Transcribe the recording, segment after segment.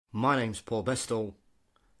My name's Paul Bestall.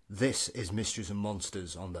 This is Mysteries and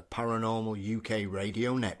Monsters on the Paranormal UK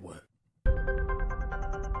Radio Network.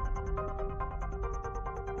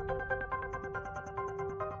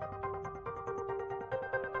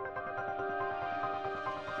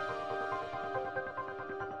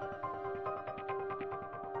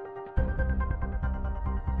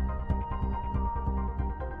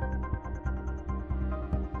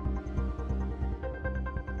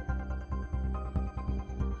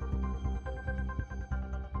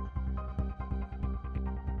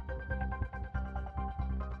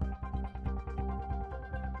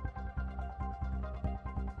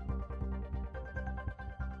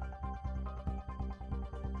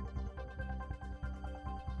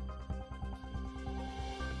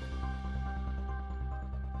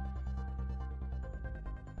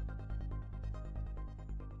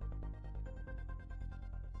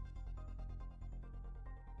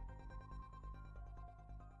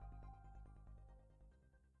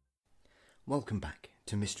 Welcome back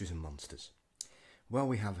to Mysteries and Monsters. Well,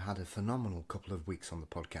 we have had a phenomenal couple of weeks on the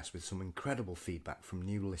podcast with some incredible feedback from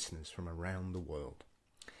new listeners from around the world.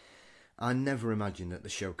 I never imagined that the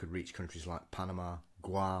show could reach countries like Panama,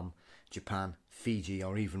 Guam, Japan, Fiji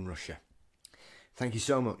or even Russia. Thank you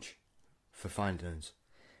so much for finding us.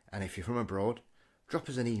 And if you're from abroad, drop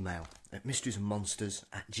us an email at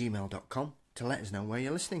mysteriesandmonsters@gmail.com to let us know where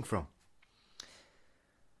you're listening from.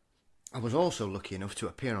 I was also lucky enough to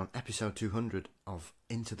appear on episode 200 of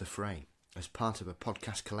Into the Fray as part of a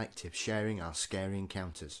podcast collective sharing our scary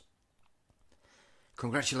encounters.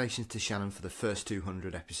 Congratulations to Shannon for the first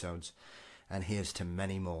 200 episodes, and here's to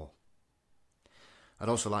many more. I'd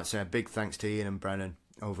also like to say a big thanks to Ian and Brennan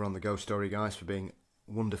over on the Ghost Story guys for being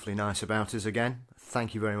wonderfully nice about us again.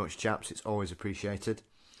 Thank you very much, chaps, it's always appreciated.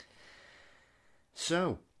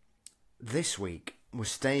 So, this week we're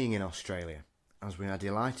staying in Australia, as we are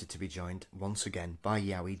delighted to be joined once again by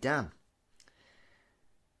Yowie Dan.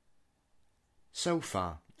 So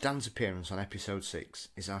far, Dan's appearance on episode 6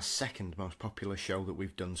 is our second most popular show that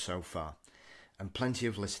we've done so far, and plenty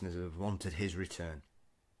of listeners have wanted his return.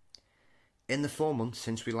 In the 4 months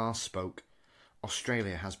since we last spoke,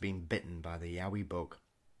 Australia has been bitten by the Yowie bug.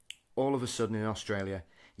 All of a sudden in Australia,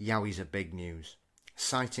 Yowies are big news.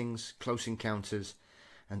 Sightings, close encounters,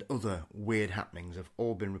 and other weird happenings have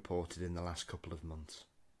all been reported in the last couple of months.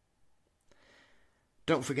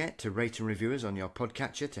 Don't forget to rate and review us on your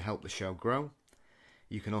podcatcher to help the show grow.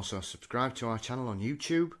 You can also subscribe to our channel on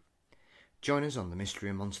YouTube, join us on the Mystery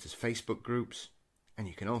and Monsters Facebook groups, and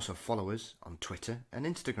you can also follow us on Twitter and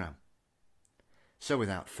Instagram. So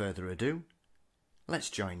without further ado, let's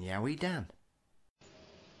join Yowie Dan.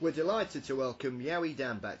 We're delighted to welcome Yowie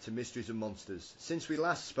Dan back to Mysteries and Monsters. Since we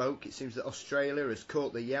last spoke, it seems that Australia has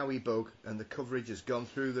caught the Yowie bug and the coverage has gone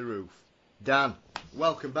through the roof. Dan,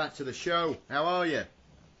 welcome back to the show. How are you?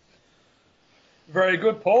 Very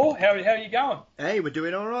good, Paul. How are you going? Hey, we're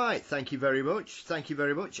doing all right. Thank you very much. Thank you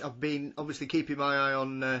very much. I've been obviously keeping my eye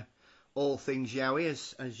on all things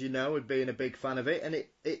Yowie, as you know, and being a big fan of it, and it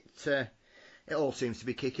all seems to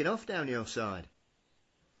be kicking off down your side.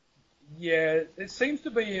 Yeah, there seems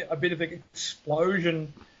to be a bit of an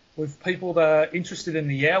explosion with people that are interested in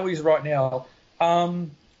the Yowies right now. I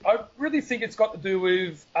really think it's got to do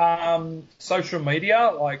with social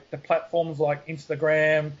media, like the platforms like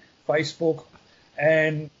Instagram, Facebook,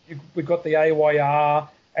 and we've got the AYR.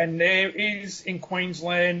 And there is in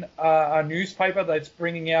Queensland a newspaper that's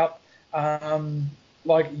bringing out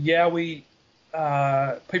like Yowie,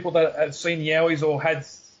 people that have seen Yowies or had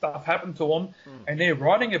stuff happen to them, and they're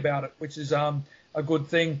writing about it, which is a good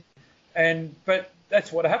thing. But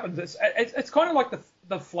that's what happens. It's kind of like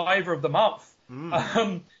the flavour of the month.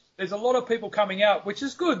 There's a lot of people coming out, which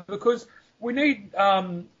is good because we need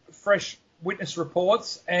fresh witness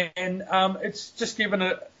reports, and it's just given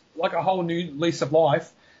a whole new lease of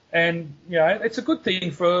life. And it's a good thing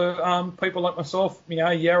for people like myself,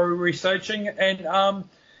 Yowie researching, and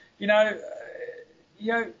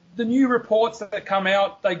the new reports that come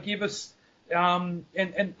out, they give us, and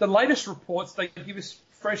the latest reports, they give us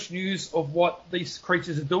fresh news of what these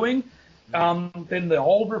creatures are doing than the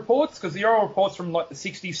old reports, because the old reports from like the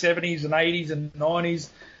 60s, 70s and 80s and 90s,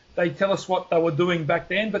 they tell us what they were doing back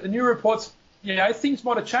then. But the new reports, things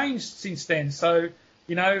might have changed since then. So,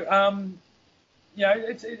 it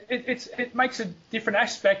makes a different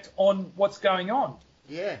aspect on what's going on.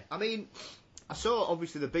 Yeah, I mean, I saw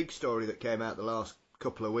obviously the big story that came out the last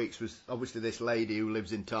couple of weeks was obviously this lady who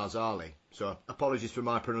lives in Tarzali. So apologies for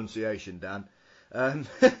my pronunciation, Dan.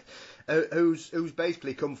 Who's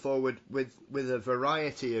basically come forward with a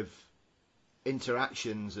variety of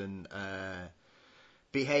interactions and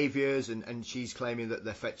behaviours, and she's claiming that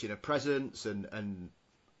they're fetching her presents, and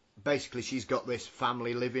basically she's got this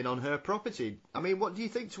family living on her property. I mean, what do you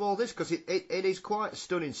think to all this? Because it is quite a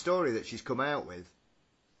stunning story that she's come out with.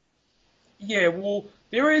 Yeah, well,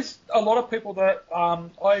 there is a lot of people that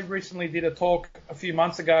I recently did a talk a few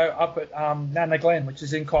months ago up at Nana Glen, which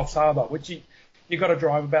is in Coffs Harbour, which you got to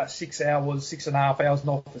drive about 6.5 hours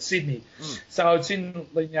north of Sydney. So it's in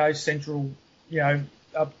central,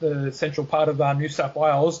 up the central part of New South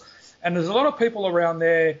Wales, and there's a lot of people around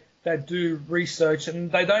there that do research,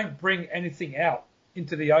 and they don't bring anything out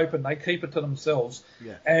into the open. They keep it to themselves.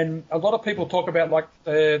 Yeah. And a lot of people talk about like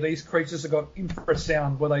these creatures have got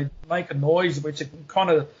infrasound where they make a noise which can kind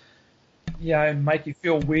of make you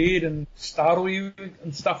feel weird and startle you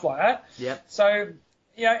and stuff like that. Yeah. So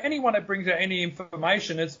anyone that brings out any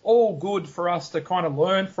information, it's all good for us to kind of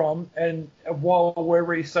learn from, and while we're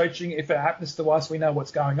researching, if it happens to us, we know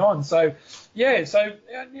what's going on. So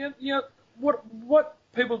what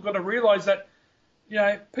people have got to realise that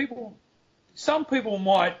some people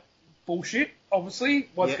might bullshit, obviously,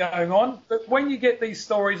 what's going on. But when you get these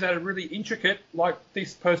stories that are really intricate, like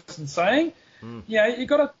this person's saying, you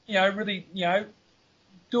got to, really,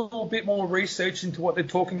 do a bit more research into what they're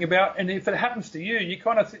talking about. And if it happens to you, you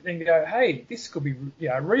kind of sit there and go, hey, this could be,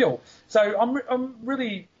 real. So I'm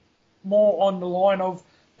really more on the line of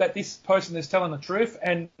that this person is telling the truth,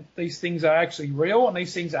 and these things are actually real, and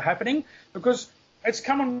these things are happening, because it's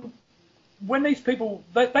coming. When these people,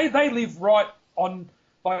 they live right on,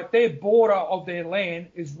 like, their border of their land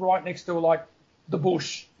is right next to, like, the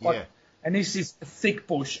bush. Like, and this is thick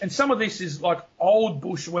bush. And some of this is, like, old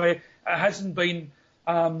bush where it hasn't been,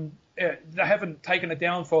 they haven't taken it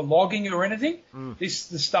down for logging or anything.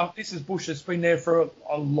 This is bush that's been there for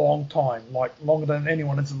a long time, like, longer than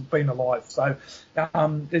anyone has been alive. So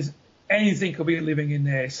there's anything could be living in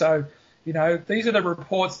there. So, these are the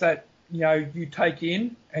reports that, you take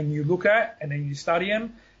in and you look at, and then you study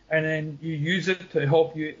them, and then you use it to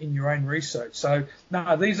help you in your own research. So,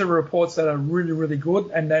 no, these are reports that are really, really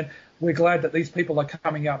good, and then we're glad that these people are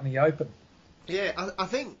coming out in the open. Yeah, I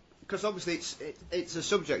think, because obviously it's a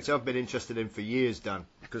subject I've been interested in for years, Dan,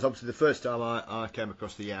 because obviously the first time I came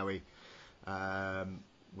across the Yowie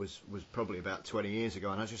was probably about 20 years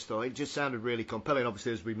ago, and I just thought it just sounded really compelling,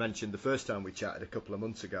 obviously, as we mentioned the first time we chatted a couple of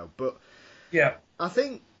months ago. But yeah, I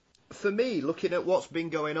think, for me, looking at what's been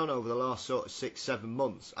going on over the last sort of 6-7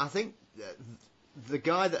 months, I think the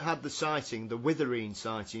guy that had the sighting, the Witherine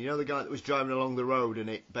sighting, the guy that was driving along the road and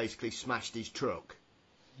it basically smashed his truck.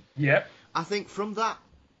 Yeah. I think from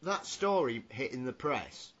that story hitting the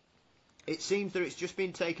press, it seems that it's just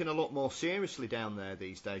been taken a lot more seriously down there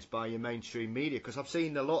these days by your mainstream media, because I've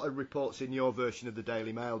seen a lot of reports in your version of the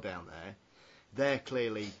Daily Mail down there. They're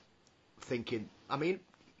clearly thinking, I mean,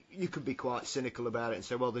 you could be quite cynical about it and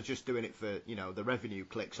say, well, they're just doing it for, the revenue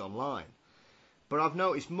clicks online. But I've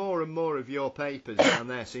noticed more and more of your papers down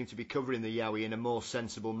there seem to be covering the Yowie in a more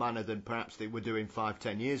sensible manner than perhaps they were doing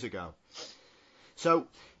 5-10 years ago. So,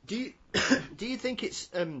 do you think it's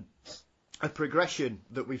a progression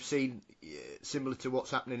that we've seen similar to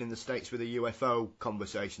what's happening in the States with the UFO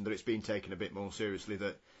conversation, that it's been taken a bit more seriously,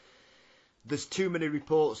 that there's too many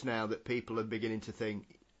reports now that people are beginning to think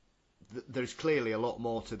there's clearly a lot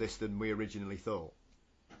more to this than we originally thought?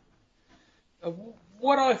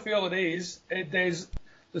 What I feel it is, there's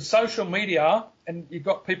the social media, and you've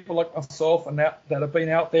got people like myself and that have been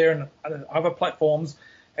out there and other platforms.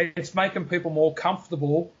 It's making people more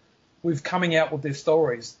comfortable with coming out with their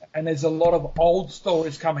stories. And there's a lot of old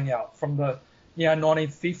stories coming out from the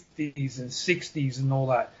 1950s and 60s and all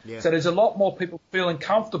that. Yeah. So there's a lot more people feeling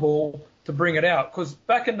comfortable to bring it out. Because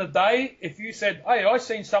back in the day, if you said, hey, I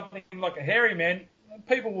seen something like a hairy man,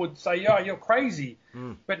 people would say, yeah, you're crazy.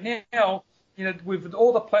 But now, with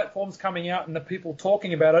all the platforms coming out and the people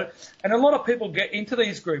talking about it, and a lot of people get into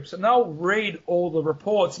these groups and they'll read all the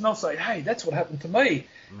reports and they'll say, hey, that's what happened to me.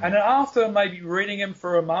 And then after maybe reading them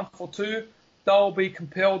for a month or two, they'll be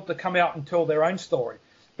compelled to come out and tell their own story.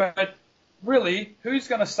 But really, who's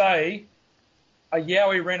going to say a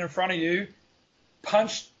Yowie ran in front of you,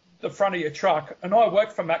 punched the front of your truck? And I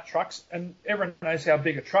work for Mack Trucks, and everyone knows how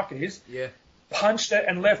big a truck is. Yeah. Punched it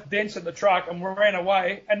and left dents in the truck and ran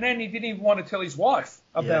away, and then he didn't even want to tell his wife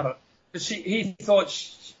about it, because he thought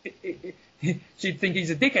she'd think he's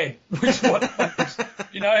a dickhead, which is what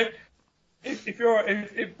if you're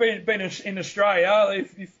being in Australia,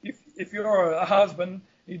 if you're a husband,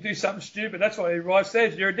 you do something stupid, that's what your wife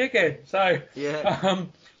says, you're a dickhead. So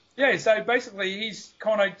so basically he's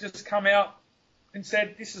kind of just come out and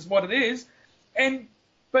said this is what it is,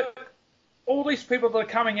 but all these people that are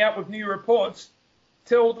coming out with new reports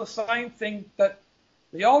tell the same thing that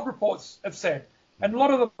the old reports have said. And a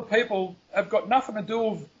lot of the people have got nothing to do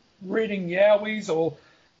with reading Yowies or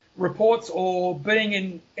reports or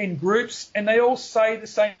being in groups, and they all say the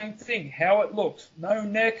same thing, how it looked. No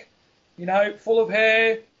neck, full of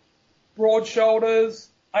hair, broad shoulders,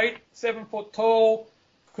 7 foot tall,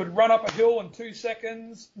 could run up a hill in 2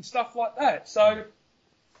 seconds and stuff like that. So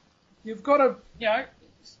you've got to,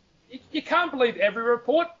 you can't believe every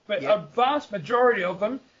report, but a vast majority of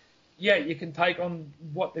them, you can take on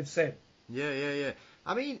what they've said. Yeah.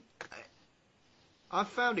 I mean, I've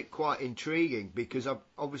found it quite intriguing because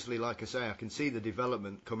obviously, like I say, I can see the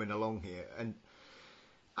development coming along here. And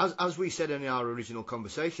as we said in our original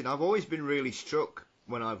conversation, I've always been really struck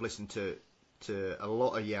when I've listened to a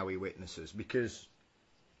lot of Yowie witnesses, because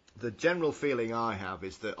the general feeling I have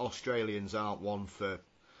is that Australians aren't one for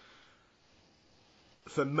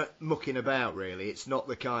mucking about, really. It's not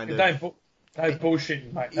the kind of... No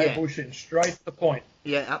bullshitting, mate. No bullshitting. Straight to the point.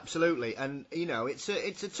 Yeah, absolutely. And, it's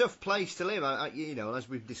a tough place to live. As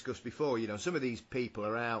we've discussed before, some of these people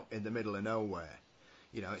are out in the middle of nowhere.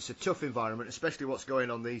 It's a tough environment, especially what's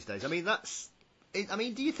going on these days. I mean,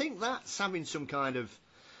 do you think that's having some kind of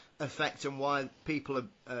effect on why people are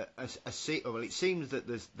well, it seems that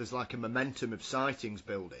there's like a momentum of sightings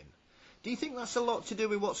building. Do you think that's a lot to do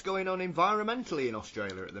with what's going on environmentally in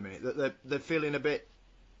Australia at the minute, that they're feeling a bit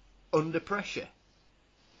under pressure?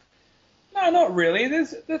 No, not really.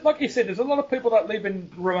 There's like you said, there's a lot of people that live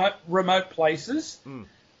in remote places,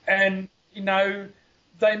 and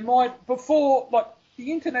they might before, like,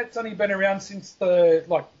 the internet's only been around since the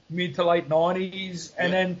mid to late 90s,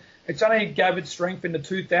 and then it's only gathered strength in the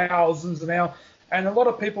 2000s now, and a lot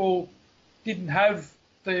of people didn't have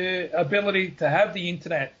the ability to have the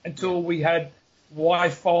internet until we had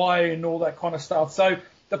Wi-Fi and all that kind of stuff. So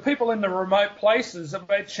the people in the remote places have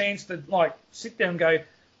had a chance to sit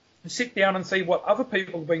down and see what other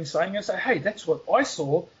people have been saying and say, hey, that's what I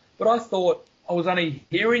saw, but I thought I was only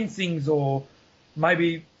hearing things, or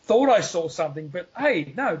maybe thought I saw something, but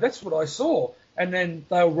hey, no, that's what I saw. And then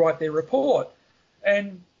they'll write their report.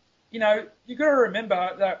 And, you've got to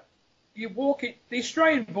remember that you walk in the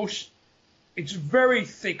Australian bush, it's very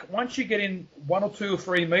thick. Once you get in 1 or 2 or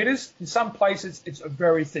 3 meters, in some places it's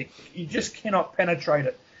very thick. You just cannot penetrate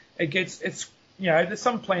it. There's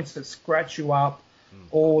some plants that scratch you up,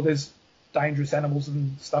 or there's dangerous animals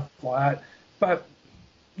and stuff like that. But,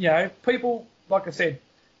 people, like I said,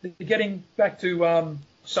 they're getting back to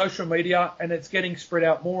social media, and it's getting spread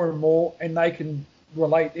out more and more, and they can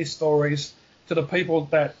relate their stories to the people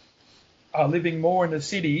that are living more in the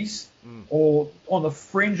cities or on the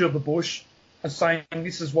fringe of the bush, are saying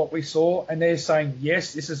this is what we saw, and they're saying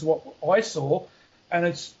yes, this is what I saw, and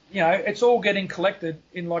it's it's all getting collected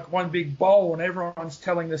in one big bowl, and everyone's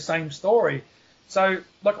telling the same story. So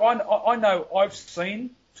I know I've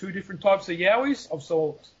seen 2 different types of Yowies. I've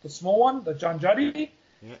saw the small one, the Junjuddy,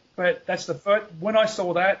 but that's the first. When I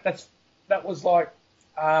saw that was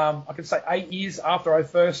I could say 8 years after I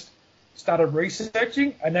first started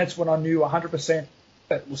researching, and that's when I knew 100%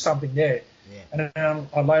 that was something there. And then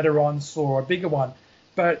I later on saw a bigger one.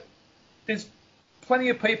 But there's plenty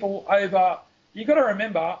of people over. You got to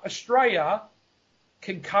remember, Australia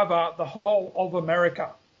can cover the whole of America,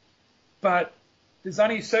 but there's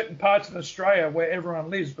only certain parts of Australia where everyone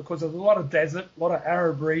lives, because there's a lot of desert, a lot of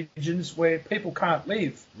arid regions where people can't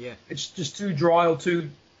live. It's just too dry, or too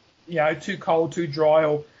cold, too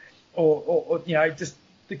dry, or just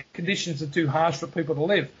the conditions are too harsh for people to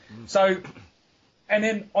live. So. And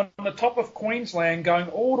then on the top of Queensland, going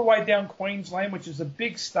all the way down Queensland, which is a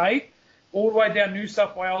big state, all the way down New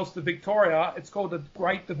South Wales to Victoria, it's called the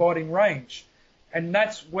Great Dividing Range. And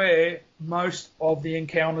that's where most of the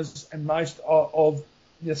encounters and most of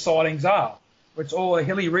the sightings are. It's all a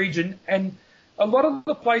hilly region. And a lot of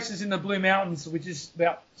the places in the Blue Mountains, which is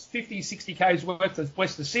about 50, 60 k's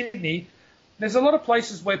west of Sydney, there's a lot of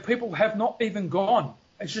places where people have not even gone.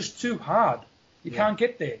 It's just too hard. You can't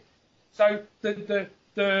get there. So the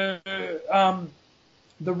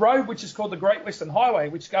road, which is called the Great Western Highway,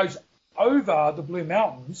 which goes over the Blue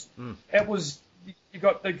Mountains, you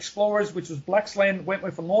got the explorers, which was Blaxland,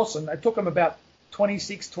 Wentworth and Lawson. It took them about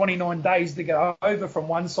 26, 29 days to get over from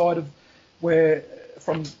one side of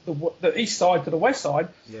from the east side to the west side,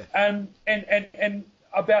 and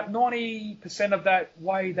about 90% of that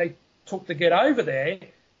way they took to get over there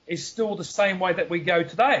is still the same way that we go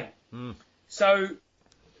today. So.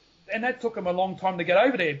 And that took them a long time to get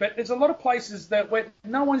over there. But there's a lot of places where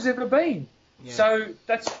no one's ever been. So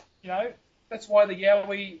that's why the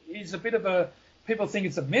Yowie is a bit of a... People think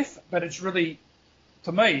it's a myth, but it's really,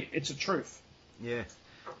 to me, it's a truth. Yeah.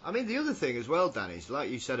 I mean, the other thing as well, Dan, is like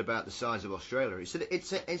you said about the size of Australia.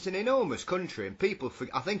 It's an enormous country, and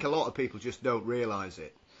I think a lot of people just don't realise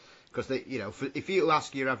it because if you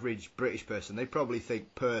ask your average British person, they probably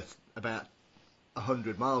think Perth about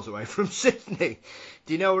 100 miles away from Sydney.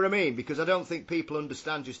 Do you know what I mean? Because I don't think people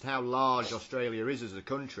understand just how large Australia is as a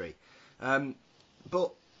country.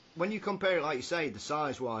 But when you compare it, like you say, the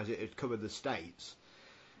size-wise, it'd cover the states.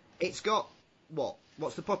 It's got what?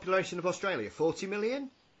 What's the population of Australia? 40 million?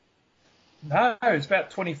 No, it's about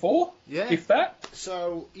 24, if that.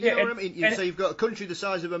 So, you know what I mean? So you've got a country the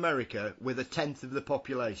size of America with a tenth of the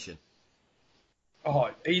population. Oh,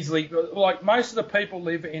 easily. Like, most of the people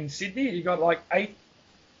live in Sydney. You got like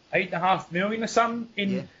 8.5 million or something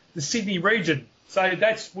in the Sydney region. So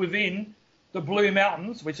that's within the Blue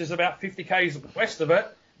Mountains, which is about 50 k's west of it,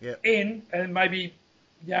 and maybe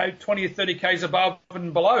 20 or 30 k's above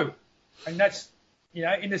and below, and that's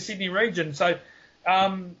in the Sydney region. So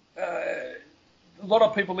a lot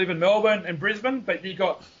of people live in Melbourne and Brisbane, but you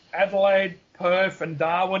got Adelaide, Perth, and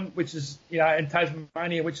Darwin, which is and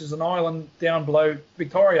Tasmania, which is an island down below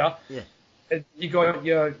Victoria. Yeah. You got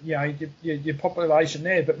your population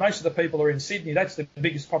there, but most of the people are in Sydney. That's the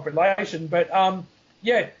biggest population. But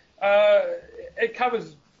it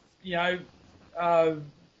covers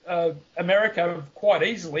America quite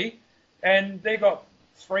easily, and they got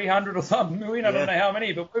 300 or something million. I don't know how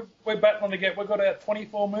many, but we're battling to get. We've got about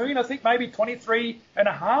 24 million, I think, maybe 23 and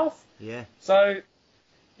a half. Yeah. So,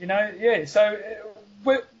 So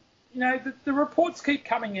we're, the reports keep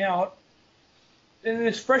coming out. And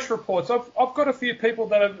there's fresh reports. I've got a few people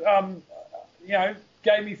that have,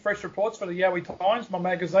 gave me fresh reports for the Yowie Times, my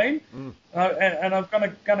magazine, and I'm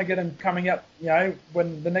gonna get them coming up,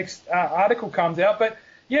 when the next article comes out. But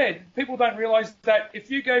people don't realise that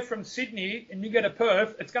if you go from Sydney and you go to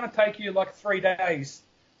Perth, it's going to take you like 3 days,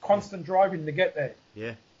 constant driving to get there.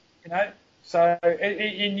 Yeah. So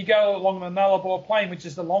and you go along the Nullarbor Plain, which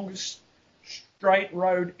is the longest straight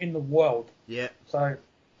road in the world. Yeah. So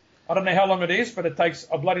I don't know how long it is, but it takes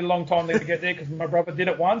a bloody long time to get there because my brother did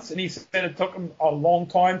it once, and he said it took him a long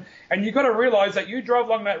time. And you've got to realise that you drive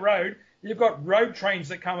along that road, you've got road trains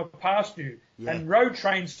that come past you. Yeah. And road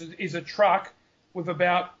trains is a truck with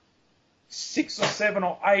about 6 or 7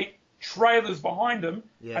 or 8 trailers behind them,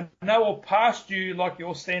 and they will pass you like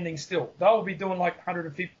you're standing still. They'll be doing like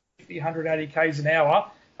 150, 180 k's an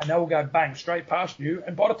hour, and they will go bang straight past you.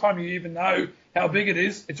 And by the time you even know how big it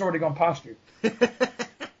is, it's already gone past you.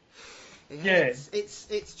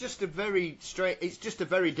 It's just a very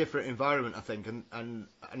different environment, I think, and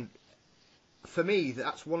for me,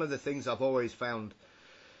 that's one of the things I've always found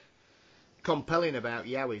compelling about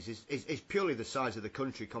Yowies is purely the size of the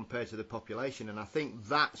country compared to the population, and I think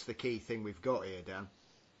that's the key thing we've got here, Dan.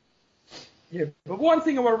 Yeah, but one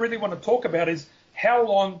thing I really want to talk about is how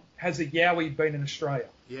long has a Yowie been in Australia?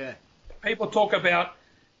 Yeah. People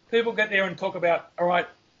get there and talk about, all right,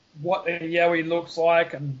 what a Yowie looks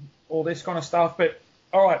like and all this kind of stuff. But,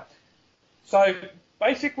 all right, so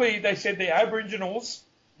basically they said the Aboriginals,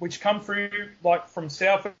 which come through, like, from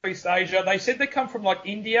Southeast Asia, they said they come from, like,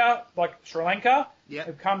 India, like Sri Lanka. Yeah.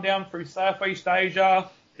 They've come down through Southeast Asia.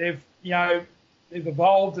 They've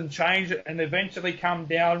evolved and changed and eventually come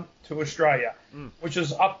down to Australia, which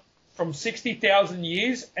is up from 60,000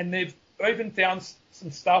 years. And they've even found some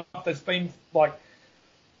stuff that's been, like,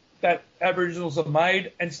 that Aboriginals have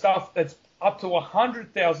made and stuff that's up to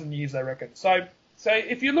 100,000 years, they reckon. So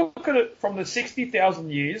if you look at it from the 60,000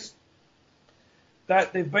 years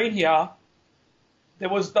that they've been here, there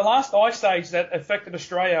was the last ice age that affected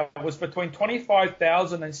Australia was between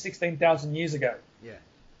 25,000 and 16,000 years ago. Yeah.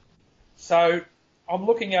 So I'm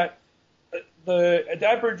looking at the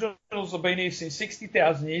Aboriginals have been here since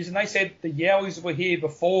 60,000 years, and they said the Yowies were here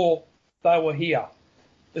before they were here.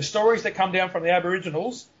 The stories that come down from the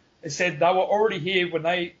Aboriginals, it said they were already here when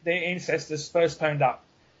their ancestors first turned up.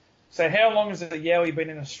 So how long has the Yowie been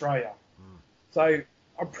in Australia? So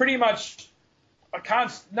I'm pretty much,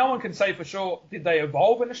 no one can say for sure, did they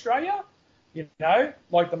evolve in Australia?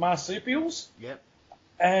 Like the marsupials? Yep.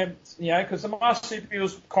 And, because the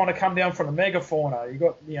marsupials kind of come down from the megafauna. You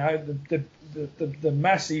got, the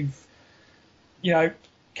massive,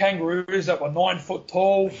 kangaroos that were 9 foot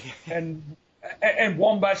tall and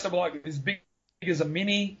wombats that were like as big as a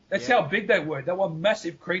mini. That's how big they were. They were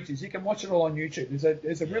massive creatures. You can watch it all on YouTube.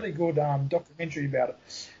 There's a really good documentary about it.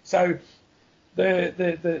 So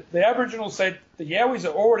the Aboriginals said the Yowies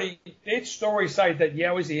are already, their stories say that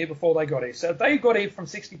Yowies are here before they got here. So if they got here from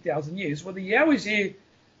 60,000 years, well, the Yowies here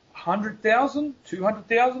 100,000,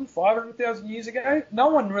 200,000, 500,000 years ago? No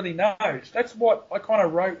one really knows. That's what I kind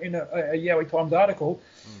of wrote in a Yowie Times article.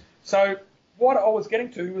 So what I was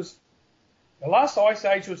getting to was the last ice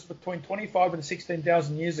age was between 25 and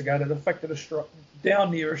 16,000 years ago that affected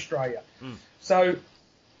down near Australia. So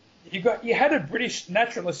you had a British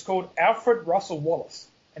naturalist called Alfred Russel Wallace,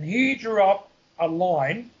 and he drew up a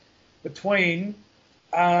line between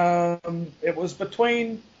it was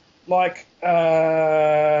between like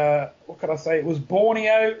what could I say? It was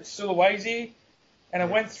Borneo, Sulawesi, and it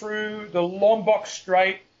went through the Lombok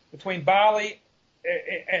Strait between Bali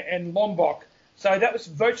and Lombok. So that was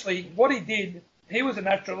virtually what he did. He was a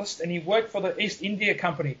naturalist and he worked for the East India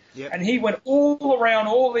Company. Yep. And he went all around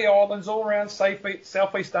all the islands, all around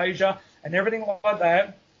Southeast Asia and everything like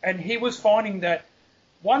that. And he was finding that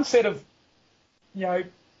one set of,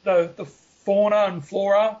 the fauna and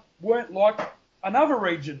flora weren't like another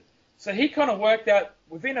region. So he kind of worked out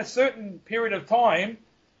within a certain period of time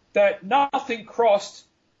that nothing crossed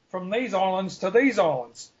from these islands to these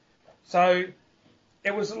islands. So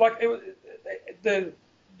it was like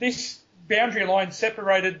this boundary line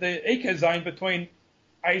separated the ecozone between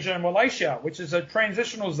Asia and Malaysia, which is a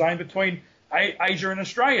transitional zone between Asia and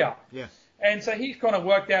Australia. Yeah. And so he kind of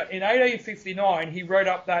worked out in 1859, he wrote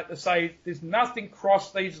up that to say there's nothing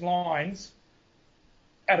crossed these lines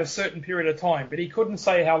at a certain period of time, but he couldn't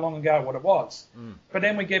say how long ago what it was. But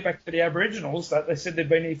then we get back to the Aboriginals that they said they've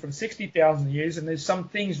been here from 60,000 years, and there's some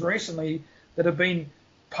things recently that have been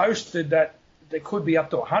posted that there could be up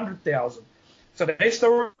to 100,000. So their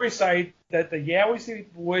stories say that the Yowies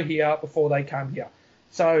were here before they came here.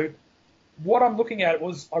 So what I'm looking at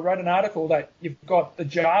was I wrote an article that you've got the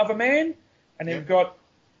Java man, and you've got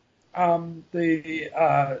the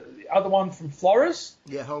other one from Flores.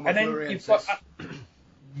 Yeah, Homo and then floresiensis. you've got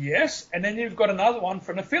yes, and then you've got another one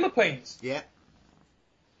from the Philippines. Yeah.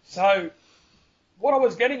 So what I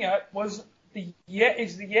was getting at was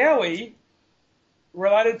is the Yowie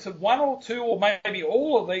related to one or two or maybe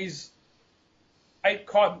all of these eight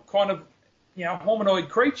kind of hominoid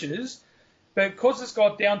creatures, but because it's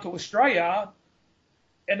got down to Australia,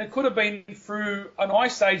 and it could have been through an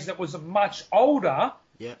ice age that was much older,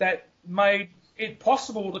 that made it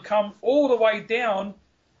possible to come all the way down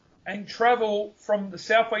and travel from the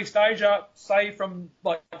Southeast Asia, say from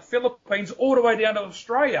like Philippines, all the way down to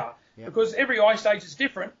Australia, because every ice age is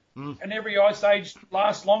different, and every ice age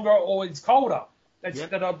lasts longer or it's colder.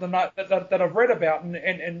 That I've read about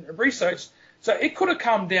and researched. So it could have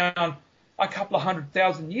come down a couple of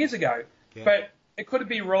 100,000 years ago, but it could have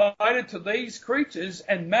been related to these creatures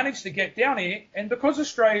and managed to get down here. And because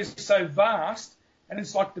Australia is so vast and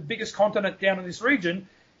it's like the biggest continent down in this region,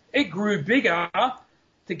 it grew bigger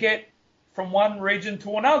to get from one region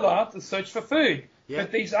to another to search for food.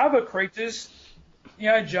 But these other creatures,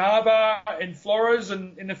 Java and Flores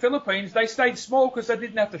and in the Philippines, they stayed small because they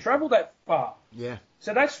didn't have to travel that far. Yeah.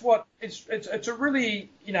 So that's what it's a really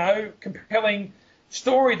compelling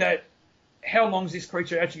story that how long's this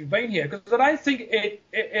creature actually been here? Because I don't think it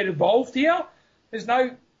evolved here. There's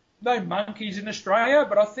no monkeys in Australia,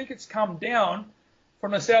 but I think it's come down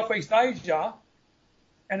from the Southeast Asia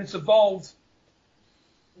and it's evolved.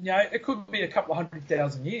 It could be a couple of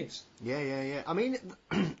 100,000 years. Yeah. I mean,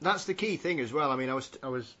 that's the key thing as well. I mean, I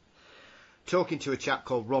was talking to a chap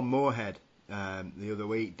called Ron Moorhead the other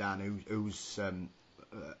week, Dan, who's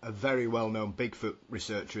a very well-known Bigfoot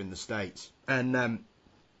researcher in the States, and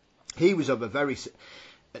he was of a very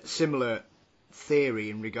similar theory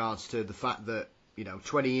in regards to the fact that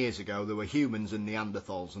 20 years ago there were humans and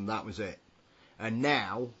Neanderthals, and that was it. And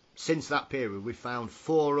now, since that period, we found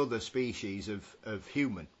 4 other species of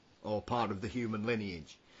human, or part of the human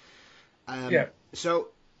lineage. So,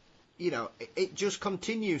 it just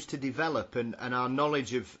continues to develop, and our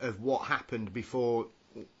knowledge of what happened before,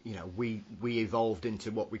 we evolved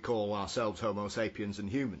into what we call ourselves Homo sapiens and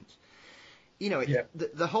humans.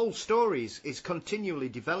 The whole story is continually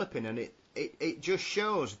developing, and it just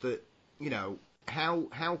shows that,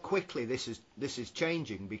 how quickly this is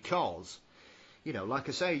changing, because, like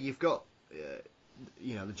I say, you've got,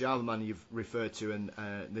 the Java man you've referred to, and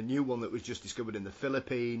the new one that was just discovered in the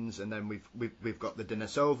Philippines, and then we've got the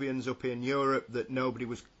Denisovians up in Europe that nobody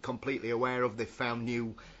was completely aware of. They found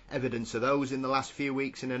new evidence of those in the last few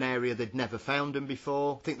weeks in an area they'd never found them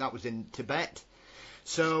before. I think that was in Tibet.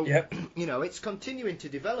 So, it's continuing to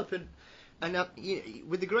develop, and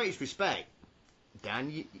with the greatest respect,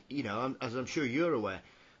 Dan, as I'm sure you're aware,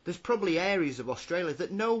 there's probably areas of Australia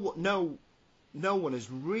that no one has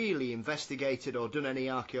really investigated or done any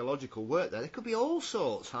archaeological work there. There could be all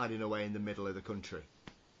sorts hiding away in the middle of the country.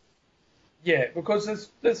 Yeah, because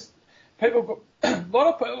there's people, a lot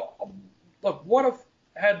of people, look, what I've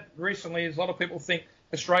had recently is a lot of people think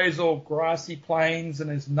Australia's all grassy plains and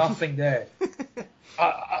there's nothing there.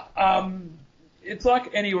 it's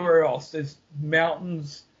like anywhere else. There's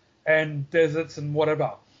mountains and deserts and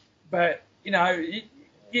whatever. But,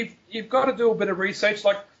 you've got to do a bit of research.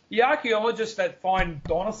 Like the archaeologists that find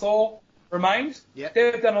dinosaur remains,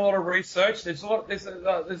 they've done a lot of research. There's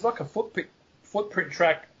like a footprint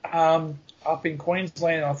track up in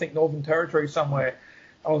Queensland, I think Northern Territory somewhere.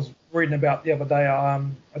 I was reading about the other day. I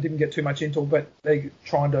didn't get too much into it, but they're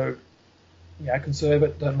trying to conserve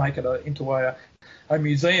it and make it into a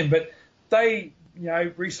museum. But they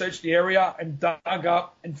researched the area and dug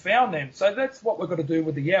up and found them. So that's what we've got to do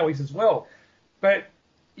with the Yowies as well. But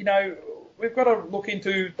we've got to look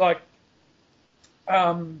into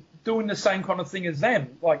doing the same kind of thing as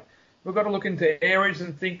them. Like we've got to look into areas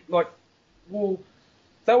and think like, well,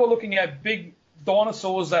 they were looking at big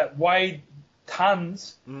dinosaurs that weighed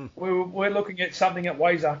tons. We're looking at something that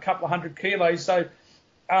weighs a couple of 100 kilos. So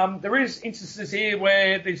there is instances here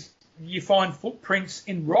where you find footprints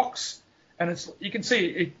in rocks, and you can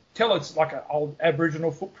tell it's like an old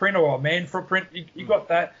Aboriginal footprint or a man footprint. You got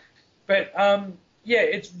that, but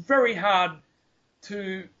it's very hard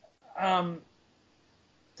to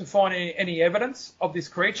find any evidence of this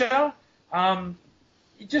creature. You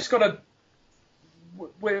just got to.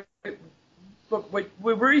 We're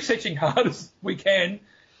researching hard as we can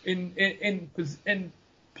in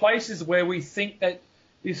places where we think that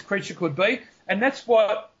this creature could be, and that's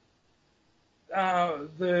what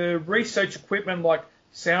the research equipment like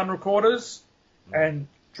sound recorders and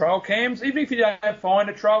trail cams. Even if you don't find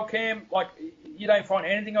a trail cam, like you don't find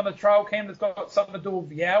anything on the trail cam that's got something to do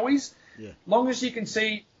with Yowies, long as you can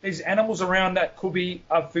see these animals around that could be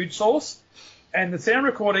a food source. And the sound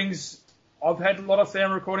recordings, I've had a lot of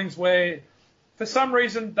sound recordings where for some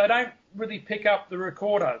reason they don't really pick up the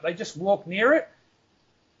recorder. They just walk near it,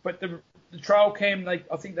 but the trail cam, I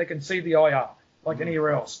think they can see the IR like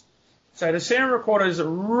anywhere else. So the sound recorder is a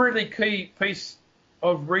really key piece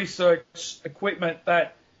of research equipment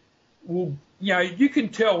that will, you can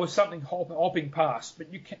tell with something hopping past,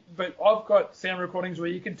 but I've got sound recordings where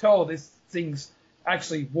you can tell there's things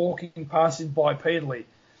actually walking past bipedally.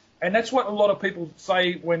 And that's what a lot of people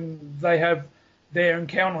say when they have their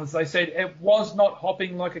encounters. They said it was not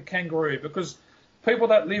hopping like a kangaroo, because people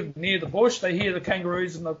that live near the bush, they hear the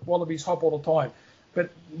kangaroos and the wallabies hop all the time.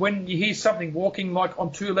 But when you hear something walking like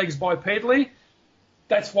on two legs bipedally,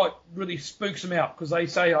 that's what really spooks them out, because they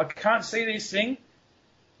say, I can't see this thing.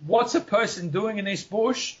 What's a person doing in this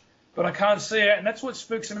bush? But I can't see it. And that's what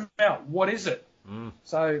spooks them out. What is it?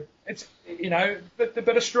 So it's,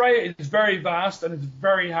 but Australia is very vast and it's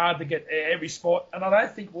very hard to get every spot, and I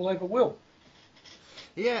don't think we'll ever will.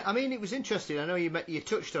 Yeah, I mean, it was interesting. I know you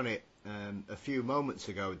touched on it a few moments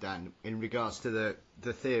ago, Dan, in regards to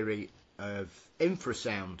the theory of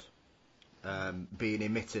infrasound being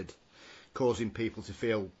emitted, causing people to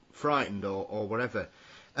feel frightened or whatever.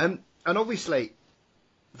 And obviously,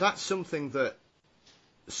 that's something that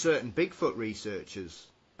certain Bigfoot researchers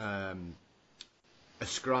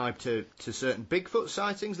ascribe to certain Bigfoot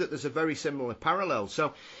sightings, that there's a very similar parallel.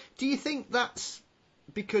 So do you think that's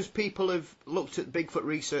because people have looked at Bigfoot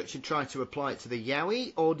research and tried to apply it to the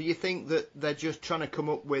Yowie, or do you think that they're just trying to come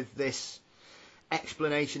up with this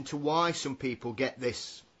explanation to why some people get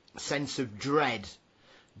this sense of dread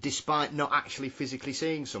despite not actually physically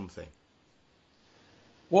seeing something?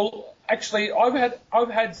 Well, actually, I've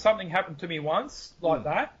had something happen to me once like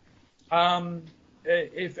that.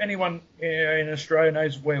 If anyone in Australia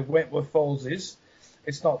knows where Wentworth Falls is,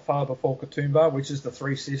 it's not far before Katoomba, which is the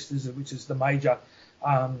Three Sisters, which is the major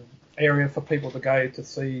area for people to go to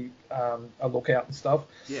see a lookout and stuff.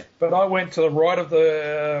 Yeah. But I went to the right of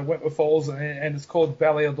the Wentworth Falls, and it's called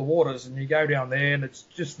Valley of the Waters, and you go down there, and it's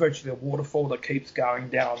just virtually a waterfall that keeps going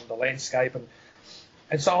down the landscape.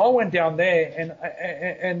 And so I went down there,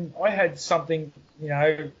 and I had something,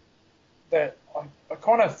 that I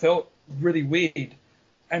kind of felt really weird.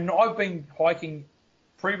 And I've been hiking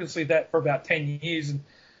previously that for about 10 years, and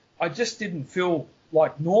I just didn't feel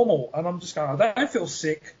like normal. And I'm just going, I don't feel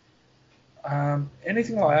sick,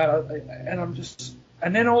 anything like that.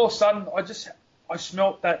 And then all of a sudden I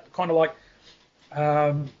smelt that kind of like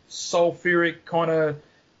sulfuric kind of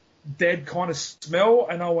dead kind of smell,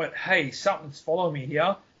 and I went, hey, something's following me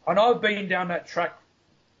here. And I've been down that track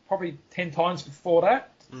probably 10 times before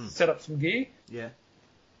that, set up some gear. Yeah.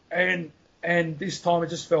 And this time it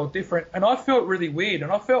just felt different. And I felt really weird,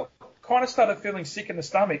 and I started feeling sick in the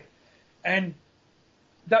stomach. And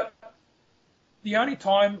that the only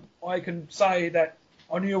time I can say that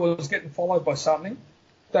I knew I was getting followed by something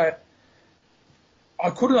that I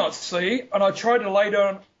could not see, and I tried to lay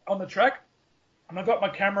down on the track, and I got my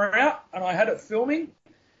camera out, and I had it filming,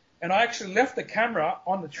 And I actually left the camera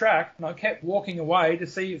on the track, and I kept walking away to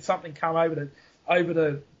see if something come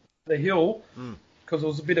over the hill, because there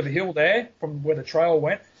was a bit of a hill there from where the trail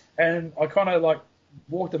went. And I kind of like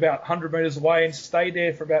walked about 100 metres away and stayed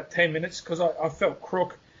there for about 10 minutes because I felt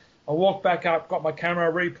crook. I walked back up, got my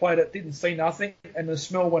camera, replayed it, didn't see nothing, and the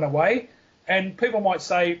smell went away. And people might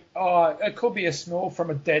say, oh, it could be a smell from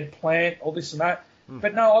a dead plant or this and that.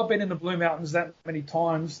 But no, I've been in the Blue Mountains that many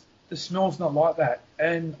times. The smell's not like that.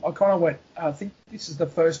 And I kind of went, I think this is the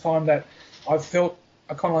first time that I've felt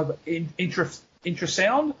a kind of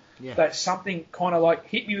infrasound, that something kind of like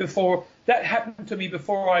hit me before. That happened to me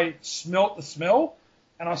before I smelt the smell,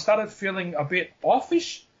 and I started feeling a bit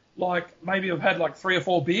offish, like maybe I've had like 3 or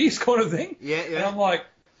 4 beers kind of thing. Yeah. And I'm like,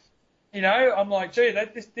 gee,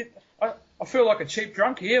 I feel like a cheap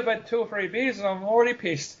drunk here. I've had 2 or 3 beers and I'm already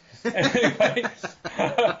pissed. Anyway,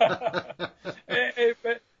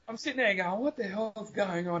 but I'm sitting there going, what the hell is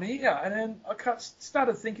going on here? And then I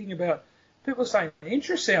started thinking about people saying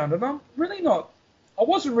infrasound, and I'm really not. I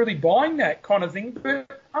wasn't really buying that kind of thing,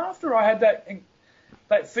 but after I had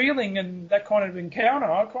that feeling and that kind of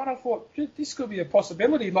encounter, I kind of thought this could be a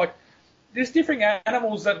possibility. Like, there's different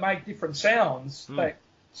animals that make different sounds. They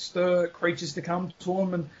stir creatures to come to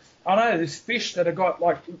them, and I know there's fish that have got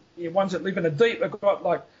like ones that live in the deep have got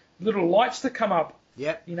like little lights to come up.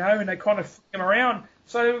 Yep. And they kind of flick them around.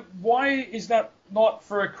 So why is that not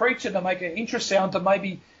for a creature to make an infrasound to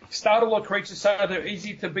maybe startle a creature so they're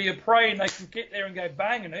easy to be a prey and they can get there and go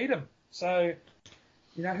bang and eat them? So,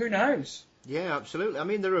 who knows? Yeah, absolutely. I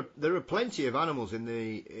mean, there are plenty of animals in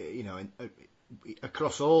the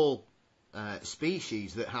across all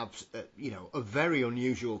species that have a very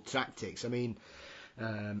unusual tactics. I mean,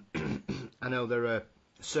 I know there are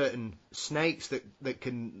certain snakes that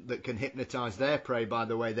can hypnotize their prey by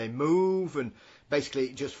the way they move, and basically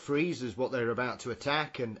it just freezes what they're about to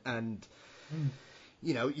attack. And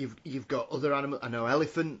you've got other animals. I know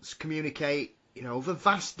elephants communicate over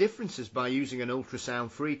vast differences by using an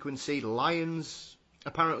ultrasound frequency. Lions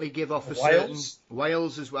apparently give off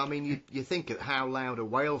whales as well. I mean, you think of how loud a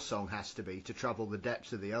whale song has to be to travel the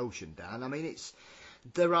depths of the ocean, Dan. I mean,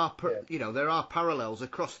 there are parallels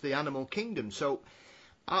across the animal kingdom. So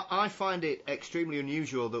I find it extremely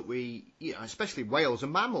unusual that we, especially whales, are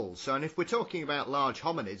mammals. So, and if we're talking about large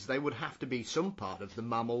hominids, they would have to be some part of the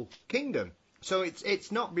mammal kingdom. So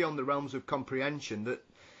it's not beyond the realms of comprehension that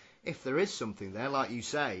if there is something there, like you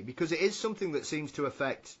say, because it is something that seems to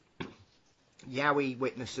affect Yowie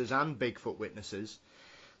witnesses and Bigfoot witnesses,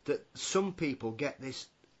 that some people get this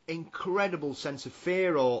incredible sense of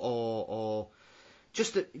fear or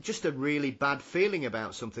just a really bad feeling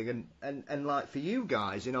about something. And like for you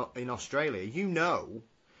guys in Australia,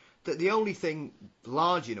 that the only thing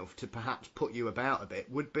large enough to perhaps put you about a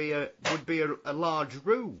bit would be a large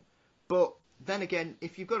roo. But then again,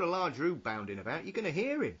 if you've got a large roo bounding about, you're going to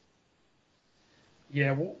hear him.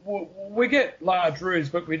 Yeah, we get large roos,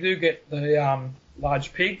 but we do get the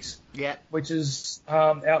large pigs. Yeah. Which is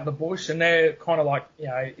out in the bush, and they're kind of like,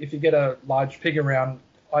 if you get a large pig around,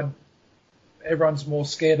 everyone's more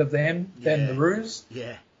scared of them than the roos.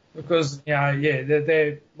 Yeah. Because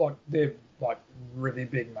they're like really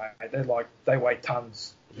big, mate. They weigh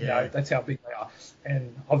tons. Yeah. That's how big they are,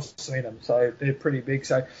 and I've seen them, so they're pretty big.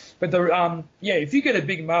 So, but if you get a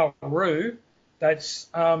big male roo, that's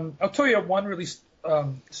I'll tell you one really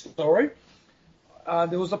story.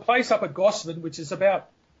 There was a place up at Gosford, which is about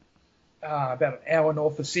an hour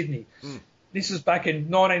north of Sydney. This is back in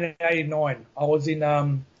 1989. I was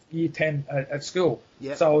in year 10 at school,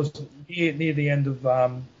 so I was near the end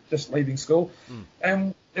of just leaving school,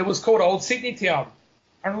 and it was called Old Sydney Town,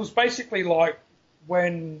 and it was basically like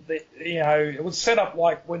when it was set up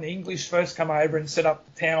like when the English first come over and set up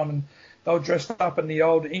the town, and they were dressed up in the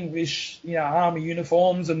old English army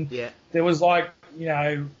uniforms, and there was like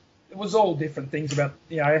it was all different things about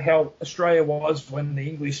how Australia was when the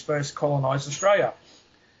English first colonised Australia.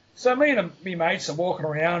 So me and my mates are walking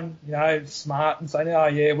around, smart, and saying, oh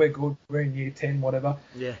yeah, we're good, we're in year 10, whatever.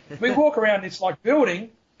 Yeah. We walk around this like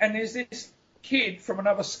building, and there's this kid from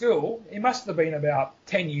another school. He must have been about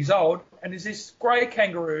 10 years old, and there's this grey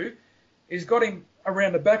kangaroo. He's got him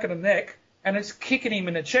around the back of the neck, and it's kicking him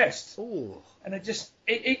in the chest. Ooh. And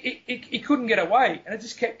he couldn't get away, and it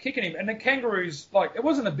just kept kicking him. And the kangaroo's like, it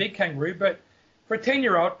wasn't a big kangaroo, but for a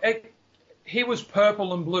 10-year-old, he was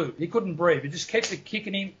purple and blue. He couldn't breathe. It just kept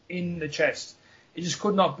kicking him in the chest. He just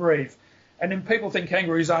could not breathe. And then people think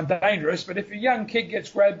kangaroos aren't dangerous, but if a young kid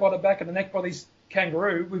gets grabbed by the back of the neck by this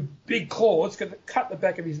kangaroo with big claws, going to cut the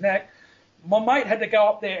back of his neck, my mate had to go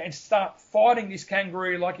up there and start fighting this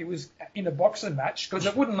kangaroo like it was in a boxing match because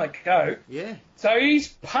it wouldn't let go. Yeah. So he's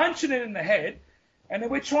punching it in the head, and then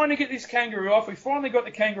we're trying to get this kangaroo off. We finally got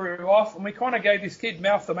the kangaroo off, and we kind of gave this kid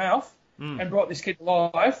mouth to mouth and brought this kid to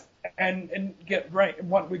life. And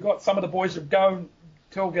we got some of the boys to go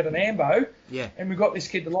and get an ambo. Yeah. And we got this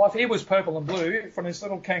kid to life. He was purple and blue from this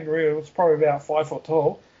little kangaroo. It was probably about 5 foot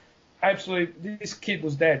tall. Absolutely, this kid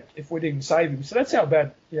was dead if we didn't save him. So that's how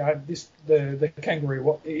bad, the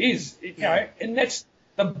kangaroo is. And that's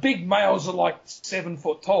the big males are like 7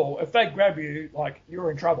 foot tall. If they grab you, like you're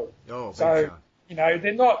in trouble. Oh, so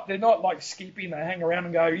they're not like Skippy and they hang around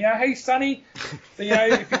and go, hey Sonny,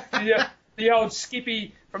 the old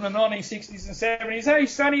Skippy from the 1960s and 70s. Hey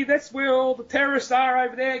Sonny, that's where all the terrorists are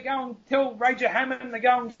over there. Go and tell Ranger Hammond to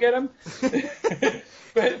go and get them.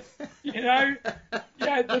 But,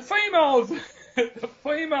 the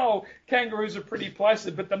female kangaroos are pretty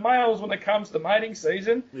placid, but the males, when it comes to mating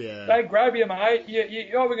season, they grab you, mate.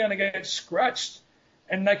 You're either going to get scratched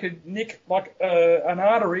and they could nick like an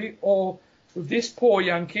artery, or with this poor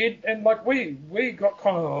young kid, and like we got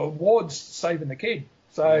kind of awards saving the kid.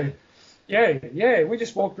 So, we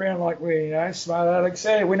just walked around like we're, smart Alex.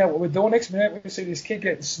 Yeah, we know what we're doing. Next minute, we see this kid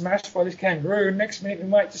getting smashed by this kangaroo. And next minute,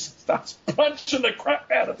 my mate just starts punching the crap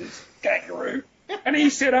out of this kangaroo. And he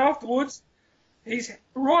said afterwards, his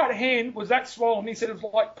right hand was that swollen. He said it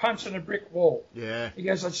was like punching a brick wall. Yeah. He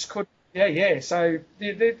goes, I just couldn't. Yeah. So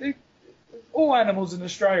all animals in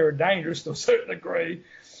Australia are dangerous to a certain degree.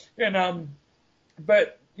 And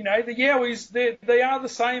but the yowies, they are the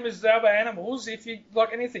same as the other animals. If you,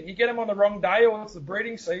 like anything, you get them on the wrong day or it's the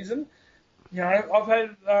breeding season. I've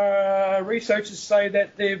had researchers say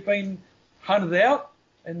that they've been hunted out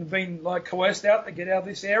and been like coerced out to get out of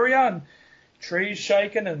this area, and trees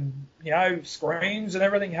shaken and, screams and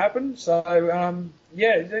everything happened. So,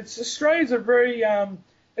 Australia's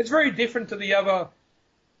it's very different to the other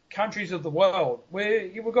countries of the world, where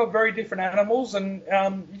we've got very different animals, and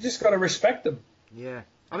you just got to respect them. Yeah.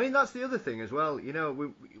 I mean, that's the other thing as well.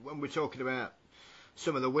 When we're talking about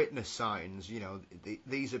some of the witness sightings,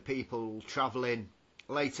 these are people travelling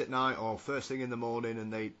late at night or first thing in the morning,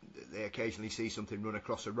 and they occasionally see something run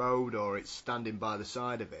across a road, or it's standing by the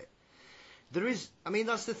side of it.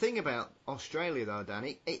 That's the thing about Australia, though,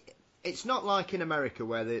 Dan. It's not like in America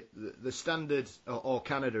where the standard, or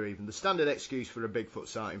Canada even, the standard excuse for a Bigfoot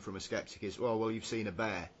sighting from a skeptic is, well, you've seen a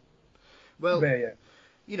bear. Well, bear, yeah.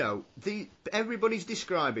 Everybody's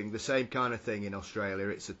describing the same kind of thing in Australia.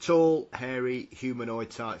 It's a tall, hairy, humanoid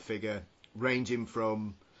type figure, ranging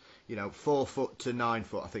from, 4 foot to 9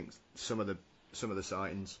 foot. I think some of the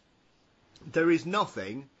sightings. There is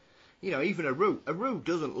nothing, even a root. A root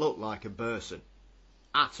doesn't look like a person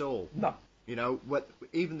at all. No.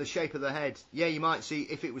 Even the shape of the head. Yeah, you might see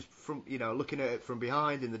if it was from, looking at it from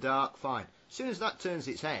behind in the dark. Fine. As soon as that turns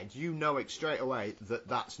its head, it straight away that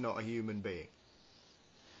that's not a human being.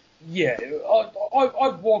 Yeah,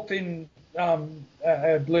 I've walked in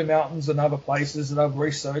Blue Mountains and other places, and I've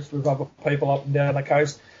researched with other people up and down the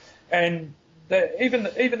coast, and even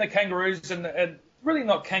the kangaroos and really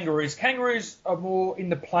not kangaroos. Kangaroos are more in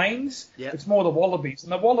the plains. Yep. It's more the wallabies,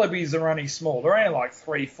 and the wallabies are only small. They're only like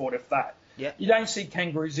 3 foot, if that. Yep. You don't see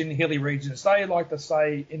kangaroos in hilly regions. They like to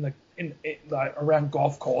stay in around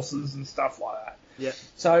golf courses and stuff like that. Yeah.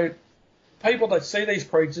 So people that see these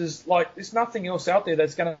creatures, like, there's nothing else out there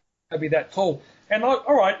that's going to be that tall. And like,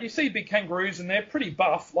 all right, you see big kangaroos and they're pretty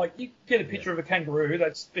buff. Like, you get a picture of a kangaroo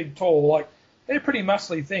that's big, tall. Like, they're pretty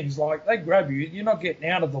muscly things. Like, they grab you, you're not getting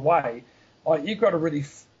out of the way. Like, you've got to really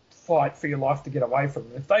fight for your life to get away from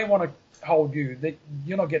them. If they want to hold you,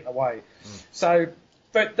 you're not getting away. So,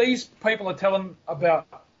 but these people are telling about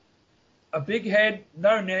a big head,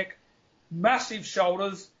 no neck, massive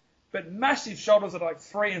shoulders, but massive shoulders are like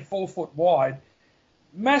 3 and 4 foot wide,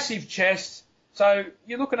 massive chest. So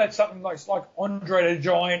you're looking at something like Andre the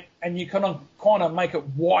Giant, and you kind of make it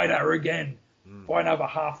wider again by another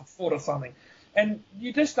half a foot or something. And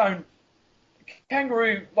you just don't.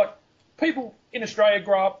 Kangaroo, like, people in Australia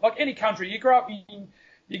grow up, like any country, you grow up,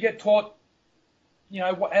 you get taught,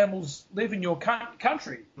 what animals live in your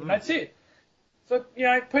country, and that's it. So,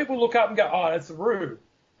 people look up and go, oh, that's a roo.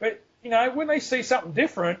 But, when they see something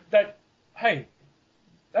different, hey,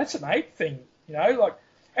 that's an ape thing,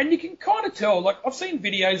 and you can kind of tell, like, I've seen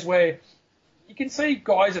videos where you can see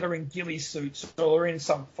guys that are in ghillie suits or are in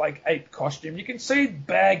some fake ape costume. You can see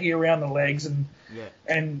baggy around the legs and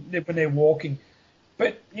when they're walking.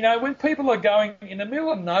 But, when people are going in the middle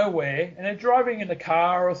of nowhere and they're driving in a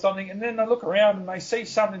car or something, and then they look around and they see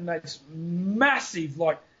something that's massive,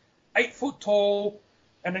 like 8 foot tall,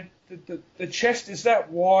 and the chest is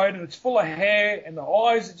that wide, and it's full of hair, and the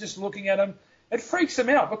eyes are just looking at them. It freaks them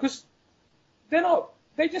out because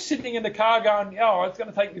they're just sitting in the car going, oh, it's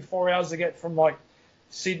going to take me 4 hours to get from like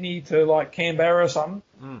Sydney to like Canberra or something.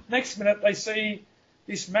 Next minute they see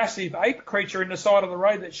this massive ape creature in the side of the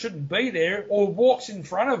road that shouldn't be there, or walks in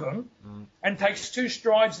front of them and takes 2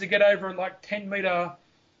 strides to get over like 10-metre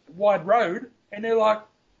wide road, and they're like,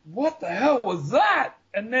 what the hell was that?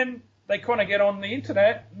 And then they kind of get on the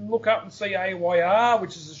internet and look up and see AYR,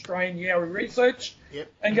 which is Australian Yowie Research,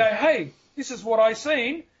 and go, hey, this is what I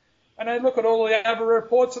seen. And they look at all the other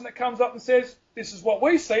reports, and it comes up and says, this is what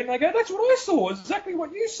we seen. And they go, that's what I saw, exactly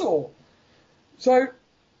what you saw. So,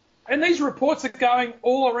 and these reports are going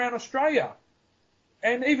all around Australia.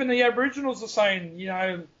 And even the Aboriginals are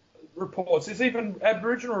saying, reports. There's even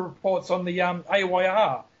Aboriginal reports on the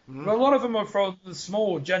AYR. But a lot of them are from the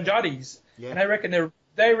small Janjatis. And they reckon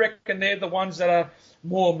they're the ones that are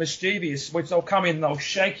more mischievous, which they'll come in and they'll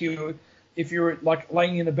shake you if you're like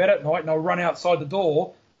laying in the bed at night, and they'll run outside the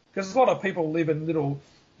door. Because a lot of people live in the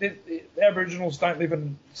Aboriginals don't live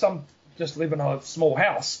in, some just live in a small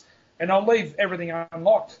house, and they'll leave everything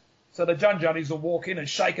unlocked. So the Junjuddies will walk in and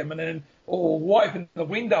shake them, and then or open the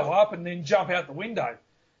window up and then jump out the window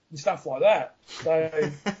and stuff like that.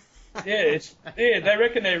 So they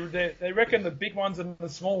reckon the big ones and the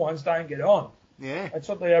small ones don't get on. Yeah, that's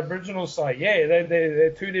what the Aboriginals say. Yeah,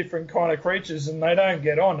 they're 2 different kind of creatures, and they don't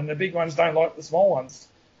get on, and the big ones don't like the small ones.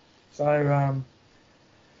 So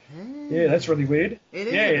that's really weird. It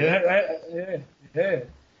is. Yeah.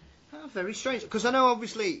 Oh, very strange. Because I know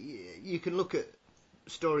obviously you can look at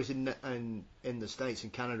stories in the States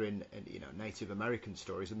and Canada and Native American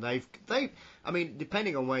stories, and they I mean,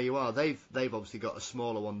 depending on where you are, they've obviously got a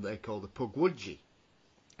smaller one they call the Pugwudgie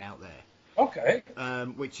out there. Okay.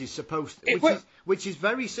 Which is which is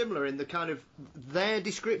very similar in the kind of their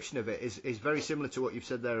description of it is very similar to what you've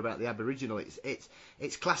said there about the Aboriginal.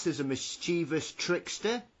 It's classed as a mischievous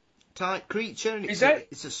trickster type creature. And it's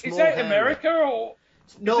a small. Is that America or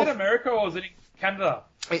no? Is it America or is it in Canada?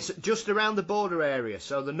 It's just around the border area,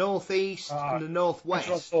 so the northeast and the northwest.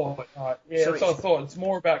 That's what I thought. Right. Yeah, so that's what I thought. It's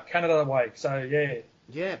more about Canada way. So yeah.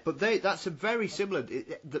 Yeah, but that's a very similar,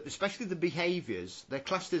 especially the behaviours. They're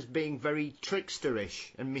classed as being very tricksterish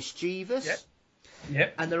and mischievous.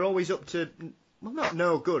 Yep. And they're always up to, well, not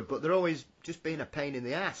no good, but they're always just being a pain in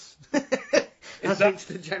the ass.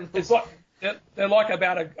 It's like they're like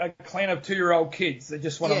about a clan of 2-year-old kids. They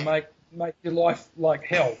just want to make your life like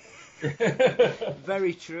hell.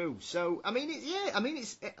 Very true. So I mean,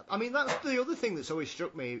 that's the other thing that's always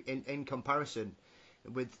struck me in comparison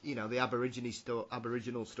with the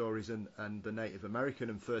Aboriginal stories and the Native American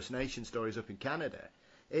and First Nation stories up in Canada,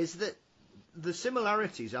 is that the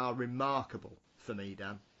similarities are remarkable for me,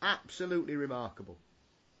 Dan. Absolutely remarkable.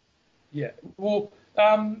 Yeah. Well,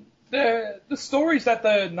 the stories that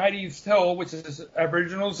the natives tell, which is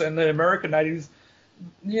Aboriginals and the American natives,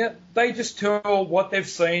 they just tell what they've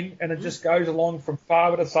seen, and it just goes along from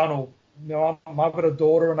father to son or mother to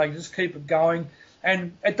daughter, and they just keep it going.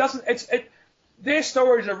 And it doesn't. Their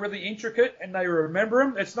stories are really intricate, and they remember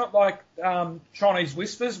them. It's not like Chinese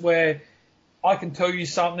whispers, where I can tell you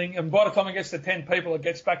something, and by the time it gets to 10 people, it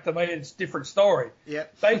gets back to me. It's a different story. Yeah.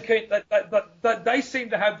 They seem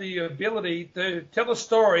to have the ability to tell a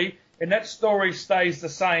story, and that story stays the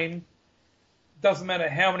same. Doesn't matter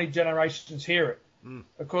how many generations hear it,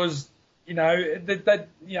 because with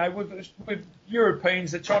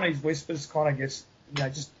Europeans, the Chinese whispers kind of gets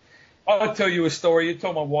just. I'll tell you a story, you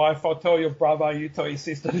tell my wife, I'll tell your brother, you tell your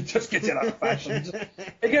sister. It just gets out of fashion.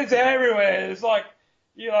 It gets everywhere. It's like,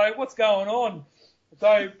 what's going on?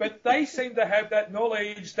 So, but they seem to have that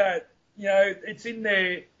knowledge that, it's in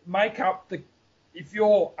their makeup. If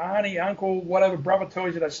your auntie, uncle, whatever brother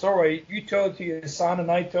tells you that story, you tell it to your son and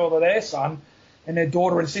they tell it to their son and their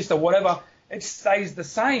daughter and sister, whatever, it stays the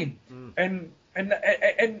same. And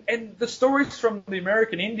the stories from the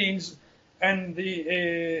American Indians and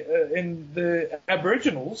the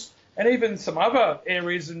Aboriginals, and even some other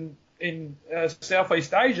areas in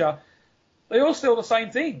Southeast Asia, they all tell the same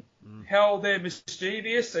thing. How they're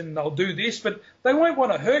mischievous and they'll do this, but they won't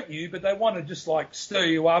want to hurt you, but they want to just like stir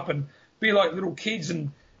you up and be like little kids,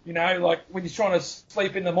 and like when you're trying to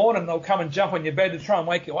sleep in the morning, they'll come and jump on your bed to try and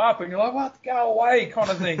wake you up, and you're like, what, go away, kind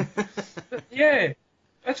of thing. Yeah.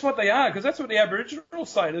 That's what they are, because that's what the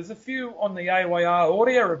Aboriginals say. There's a few on the AYR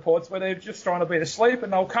audio reports where they're just trying to be asleep,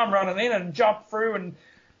 and they'll come running in and jump through and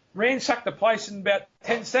ransack the place in about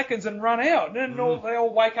 10 seconds and run out. And then they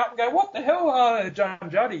all wake up and go, what the hell are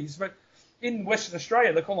Junjuddies? But in Western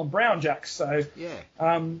Australia, they call them brown jacks. So,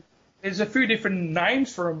 there's a few different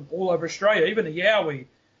names for them all over Australia, even the Yowie.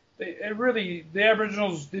 The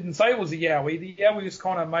Aboriginals didn't say it was a Yowie. The Yowie was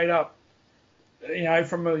kind of made up,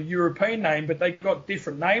 from a European name, but they got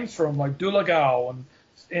different names for them, like Dooligal and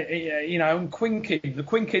Quinkins. The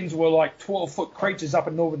Quinkins were like 12-foot creatures up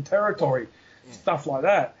in Northern Territory, stuff like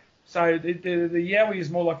that. So the Yowie is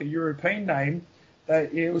more like a European name.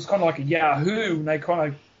 It was kind of like a Yahoo, and they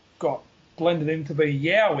kind of got blended in to be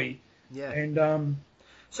Yowie. Yeah. And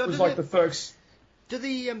so it was like the first. Do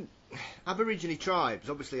the Aborigine tribes,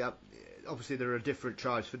 obviously there are different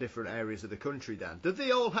tribes for different areas of the country, Dan. Do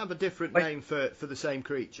they all have a different name for the same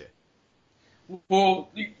creature? Well,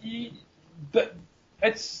 you've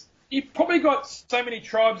probably got so many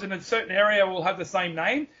tribes in a certain area will have the same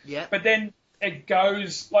name. Yeah. But then it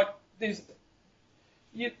goes like there's.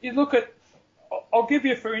 You look at. I'll give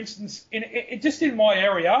you, for instance, just in my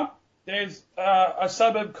area, there's a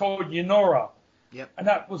suburb called Yennora. Yep. And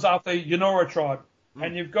that was after Yennora tribe.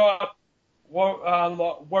 And you've got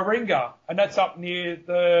Warringah, and that's up near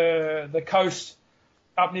the coast,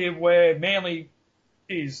 up near where Manly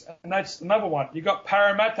is, and that's another one. You've got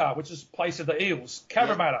Parramatta, which is place of the eels.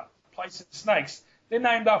 Cabramatta, place of the snakes. They're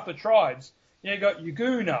named after tribes. You've got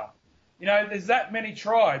Yaguna. There's that many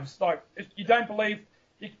tribes. Like, if you don't believe,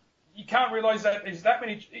 you can't realise that there's that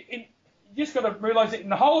many. You just got to realise that in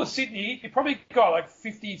the whole of Sydney, you probably got like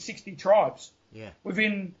 50, 60 tribes. Yeah.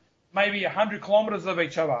 Within maybe 100 kilometres of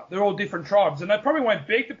each other. They're all different tribes. And they probably weren't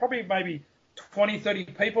big. They're probably maybe 20, 30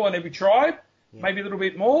 people in every tribe, maybe a little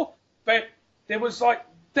bit more. But there was like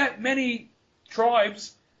that many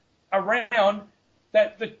tribes around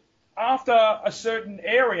that after a certain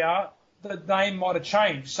area, the name might have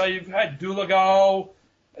changed. So you've had Dooligal,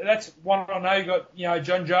 that's one I know. You got,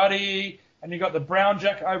 John Jardie, and you've got the Brown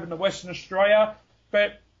Jack over in the Western Australia.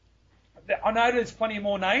 But I know there's plenty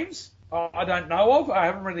more names I don't know of. I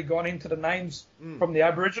haven't really gone into the names from the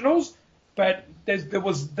Aboriginals, but there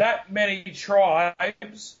was that many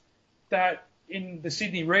tribes that in the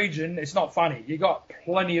Sydney region, it's not funny. You got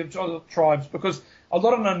plenty of tribes because a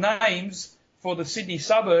lot of the names for the Sydney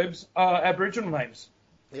suburbs are Aboriginal names.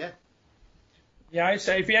 Yeah.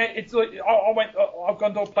 So I've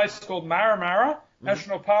gone to a place called Marramara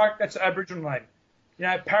National Park. That's an Aboriginal name.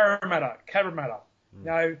 Parramatta, Cabramatta.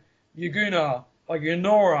 Yaguna, like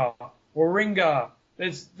Yennora, Warringah.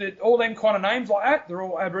 There's all them kind of names like that. They're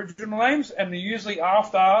all Aboriginal names, and they're usually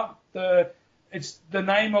after it's the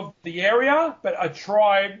name of the area, but a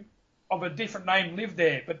tribe of a different name lived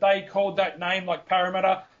there. But they called that name, like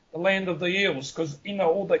Parramatta, the land of the eels, because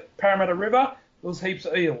all the Parramatta River, there was heaps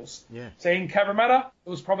of eels. Yeah. So in Cabramatta,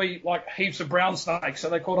 there was probably like heaps of brown snakes, so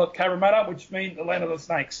they called it Cabramatta, which means the land of the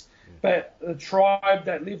snakes. Yeah. But the tribe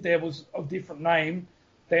that lived there was of different name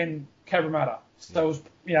than Cabramatta. So it was,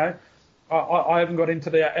 I haven't got into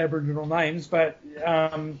the Aboriginal names, but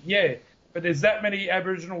but there's that many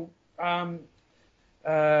Aboriginal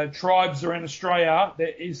tribes around Australia. There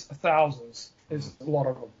is thousands. There's a lot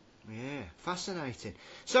of them. Yeah, fascinating.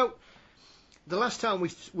 So the last time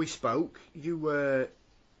we spoke, you were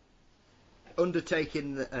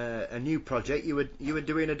undertaking a new project. You were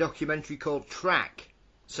doing a documentary called Track.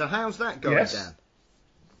 So how's that going, Dan?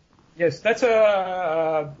 Yes, that's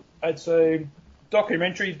it's a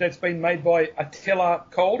documentary that's been made by Attila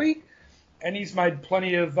Coldy, and he's made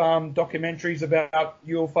plenty of documentaries about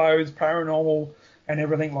UFOs, paranormal, and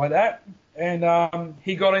everything like that. And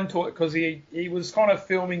he got into it because he was kind of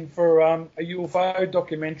filming for a UFO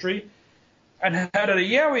documentary and had a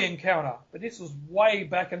Yowie encounter. But this was way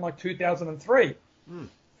back in like 2003.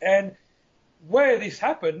 And where this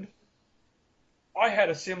happened, I had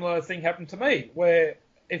a similar thing happen to me, where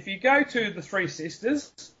if you go to the Three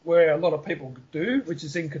Sisters, where a lot of people do, which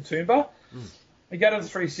is in Katoomba, you go to the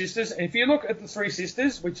Three Sisters, and if you look at the Three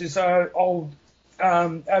Sisters, which is an old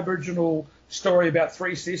Aboriginal story about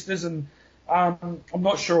three sisters, and I'm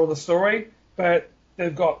not sure of the story, but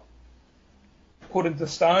they've got put into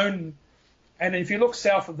stone. And if you look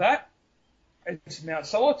south of that, it's Mount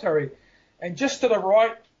Solitary. And just to the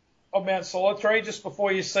right of Mount Solitary, just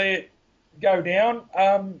before you see it go down,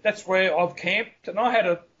 that's where I've camped. And I had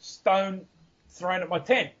a stone thrown at my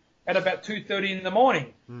tent at about 2:30 in the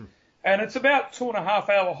morning. And it's about 2.5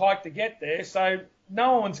 hour hike to get there. So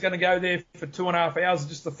no one's going to go there for 2.5 hours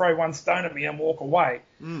just to throw one stone at me and walk away.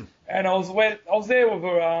 And I was there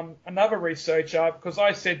with another researcher because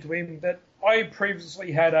I said to him that I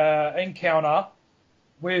previously had an encounter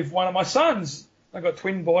with one of my sons. I got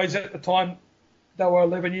twin boys at the time. They were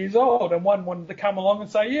 11 years old, and one wanted to come along and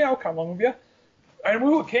say, yeah, I'll come along with you. And we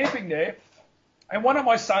were camping there, and one of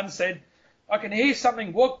my sons said, I can hear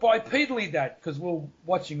something walk bipedally, Dad, because we were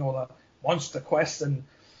watching all the Monster Quest and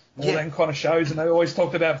all them kind of shows, and they always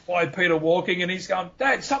talked about bipedal walking, and he's going,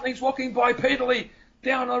 Dad, something's walking bipedally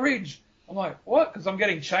down the ridge. I'm like, what? Because I'm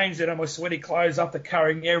getting changed out of my sweaty clothes after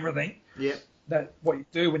carrying everything. Yeah. That what you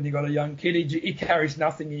do when you got a young kid. He carries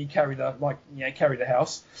nothing, and you carry the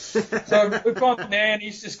house. So we've gone there, and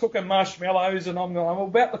he's just cooking marshmallows, and I'm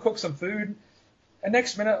about to cook some food. And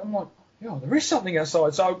next minute, I'm like, there is something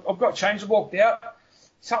outside. So I've got changed and walked out.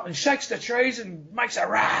 Something shakes the trees and makes a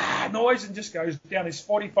rah noise and just goes down this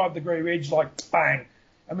 45-degree ridge like bang.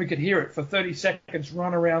 And we could hear it for 30 seconds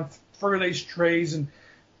run around through these trees and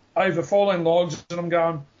over falling logs. And I'm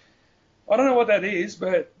going, I don't know what that is,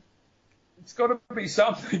 but it's got to be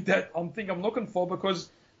something that I'm looking for, because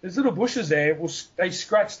there's little bushes there. They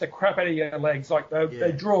scratch the crap out of your legs. Like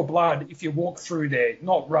they draw blood if you walk through there,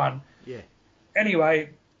 not run. Yeah.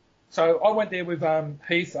 Anyway, so I went there with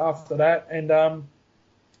Heath after that, and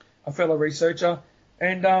a fellow researcher,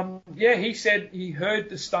 and he said he heard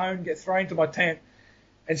the stone get thrown into my tent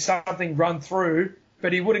and something run through,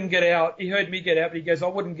 but he wouldn't get out. He heard me get out, but he goes, I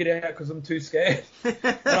wouldn't get out because I'm too scared.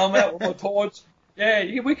 And I'm out with my torch.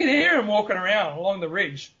 Yeah, we could hear him walking around along the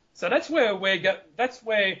ridge. So that's where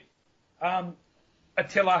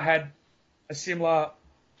Attila had a similar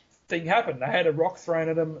thing happen. They had a rock thrown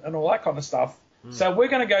at him and all that kind of stuff. So we're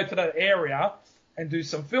going to go to that area and do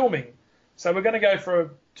some filming. So we're going to go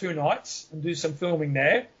for 2 nights and do some filming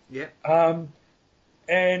there. Yeah.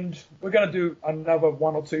 And we're going to do another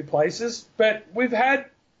 1 or 2 places. But we've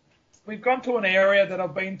gone to an area that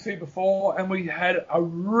I've been to before, and we had a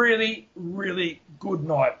really, really good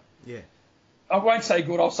night. Yeah. I won't say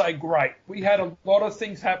good, I'll say great. We had a lot of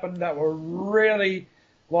things happen that were really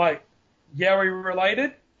like Yowie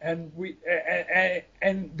related, and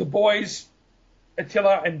and the boys,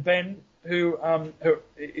 Attila and Ben, who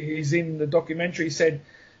is in the documentary, said,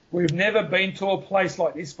 we've never been to a place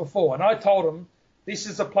like this before. And I told them, this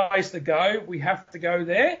is a place to go. We have to go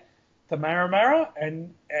there to Maramara,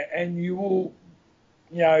 and you will,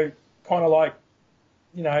 kind of like,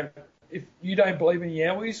 if you don't believe in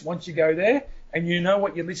Yowies, once you go there and you know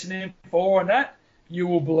what you're listening for and that, you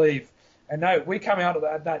will believe. And no, we come out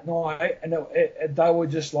of that night, and they were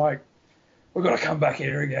just like, we've got to come back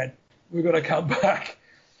here again. We've got to come back.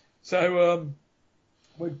 So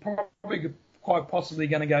we're probably quite possibly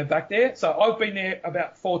going to go back there. So I've been there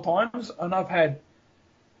about 4 times, and I've had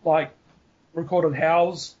like recorded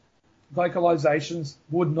howls, vocalizations,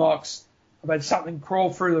 wood knocks. I've had something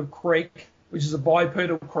crawl through the creek, which is a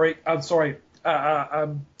bipedal creek. I'm sorry,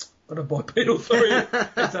 not a bipedal. Sorry,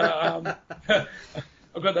 it's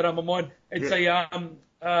I've got that on my mind. It's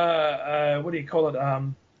a what do you call it?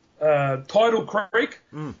 Tidal creek,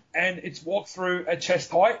 and it's walked through at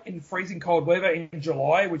chest height in freezing cold weather in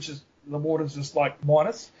July, which is the water's just like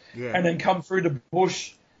minus, and then come through the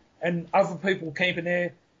bush, and other people camping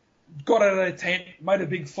there got out of their tent, made a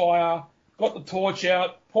big fire, got the torch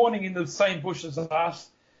out, pointing in the same bush as us,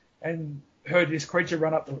 and heard this creature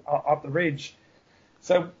run up the ridge.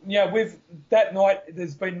 So with that night,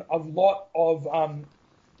 there's been a lot of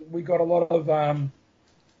we got a lot of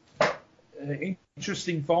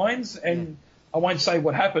interesting finds, and I won't say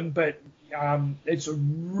what happened, but it's a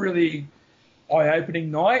really eye-opening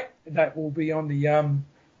night that will be on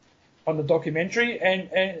the documentary, and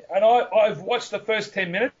I've watched the first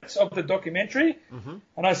 10 minutes of the documentary,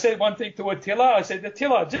 and I said one thing to Attila. I said,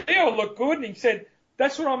 Attila, gee, I look good, and he said,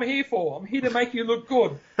 that's what I'm here for. I'm here to make you look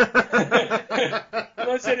good. And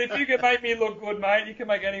I said, if you can make me look good, mate, you can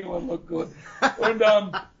make anyone look good.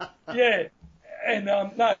 And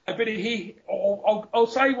no, but I'll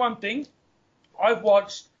say one thing. I've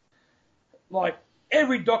watched like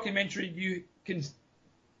every documentary you can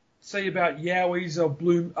see about Yowies or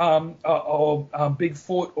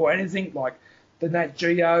Bigfoot or anything, like the Nat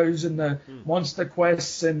Geos and the Monster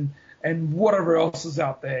Quests and whatever else is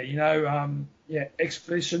out there,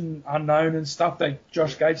 Expedition Unknown and stuff that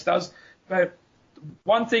Josh Gates does. But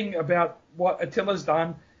one thing about what Attila's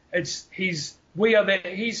done, he's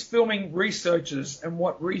filming researchers and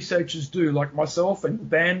what researchers do, like myself and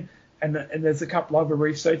Ben, and there's a couple other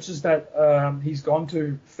researchers that he's gone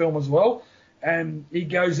to film as well. And he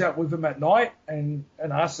goes out with them at night and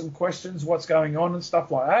asks them questions, what's going on and stuff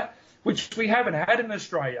like that, which we haven't had in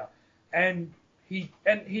Australia. And he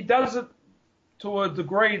does it to a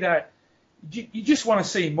degree that you just want to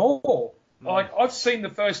see more. Like, I've seen the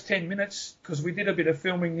first 10 minutes because we did a bit of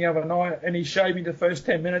filming the other night, and he showed me the first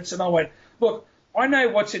 10 minutes, and I went, look, I know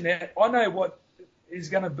what's in there. I know what is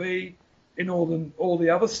going to be in all the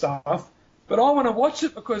other stuff, but I want to watch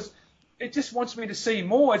it because it just wants me to see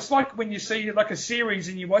more. It's like when you see like a series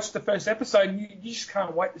and you watch the first episode and you just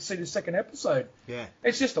can't wait to see the second episode. Yeah.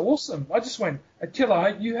 It's just awesome. I just went,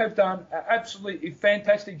 Attila, you have done an absolutely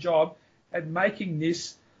fantastic job at making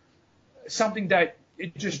this something that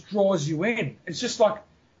it just draws you in. It's just like,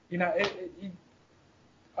 you know,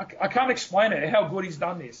 I can't explain it, how good he's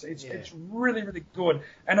done this. It's really, really good.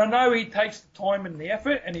 And I know he takes the time and the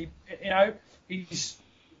effort, and he's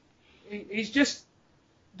just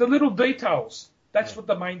the little details. That's what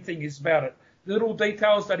the main thing is about it. The little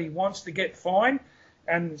details that he wants to get fine.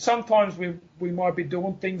 And sometimes we might be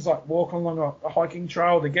doing things like walking along a hiking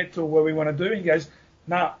trail to get to where we want to do. And he goes,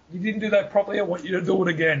 nah, you didn't do that properly. I want you to do it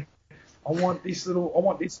again. I want this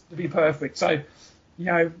to be perfect. So,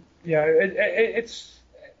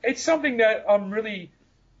 it's something that I'm really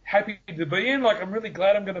happy to be in. Like, I'm really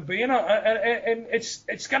glad I'm going to be in it. And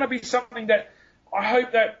it's going to be something that I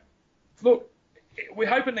hope that, look, we're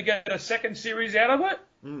hoping to get a second series out of it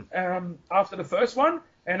after the first one.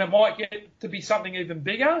 And it might get to be something even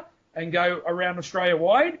bigger and go around Australia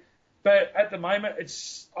wide. But at the moment,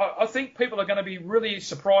 I think people are going to be really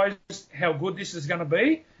surprised how good this is going to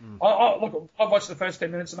be. Look, I watched the first 10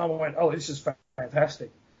 minutes and I went, oh, this is fantastic.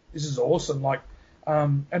 This is awesome. Like,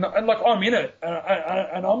 and like I'm in it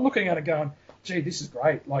and I'm looking at it going, gee, this is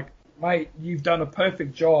great. Like, mate, you've done a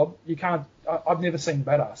perfect job. I've never seen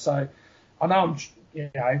better. So I know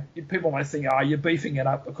people might think, you're beefing it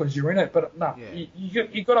up because you're in it. But no,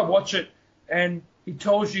 you got to watch it. And he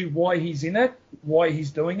tells you why he's in it, why he's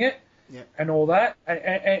doing it. Yeah. And all that,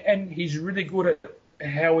 and he's really good at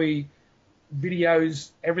how he videos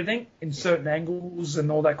everything in certain angles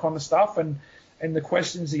and all that kind of stuff, and the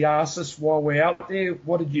questions he asks us while we're out there,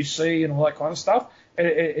 what did you see, and all that kind of stuff.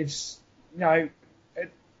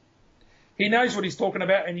 He knows what he's talking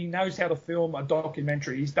about, and he knows how to film a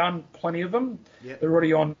documentary. He's done plenty of them. Yep. They're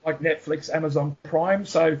already on like Netflix, Amazon Prime,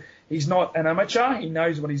 so he's not an amateur. He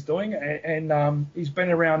knows what he's doing, and he's been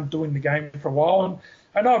around doing the game for a while.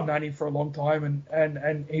 And I've known him for a long time,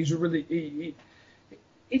 and he's really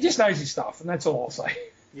he just knows his stuff, and that's all I'll say.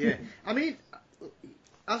 Yeah, I mean,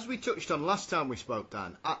 as we touched on last time we spoke,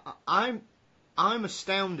 Dan, I'm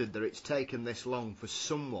astounded that it's taken this long for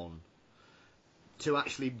someone to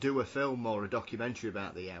actually do a film or a documentary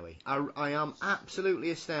about the Yowie. I am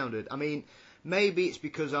absolutely astounded. I mean, maybe it's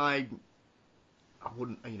because I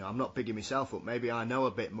wouldn't, I'm not bigging myself up. Maybe I know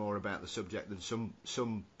a bit more about the subject than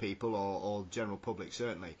some people or general public,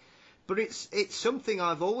 certainly. But it's something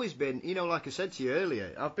I've always been, like I said to you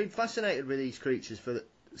earlier, I've been fascinated with these creatures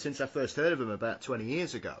since I first heard of them about 20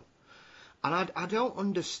 years ago. And I don't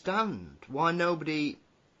understand why nobody's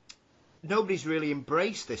really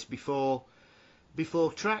embraced this before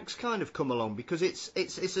tracks kind of come along, because it's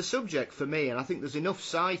a subject for me, and I think there's enough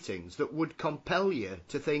sightings that would compel you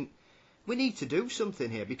to think, we need to do something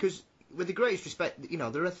here, because with the greatest respect,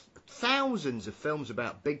 there are thousands of films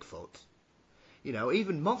about Bigfoot,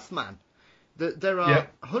 even Mothman. There are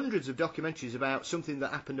hundreds of documentaries about something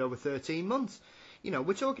that happened over 13 months.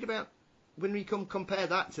 We're talking about, when we compare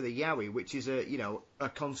that to the Yowie, which is a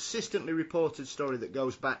consistently reported story that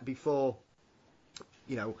goes back before,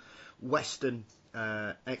 Western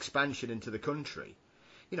expansion into the country.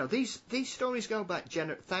 These stories go back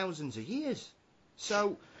thousands of years.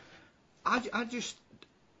 So I just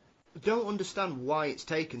don't understand why it's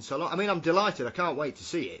taken so long. I mean, I'm delighted. I can't wait to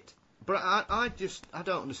see it. But I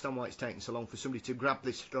don't understand why it's taken so long for somebody to grab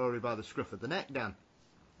this story by the scruff of the neck, Dan.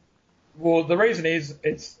 Well, the reason is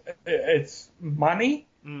it's money.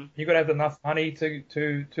 You've got to have enough money to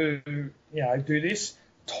do this.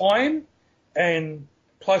 Time, and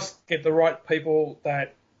plus get the right people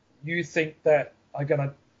that you think that are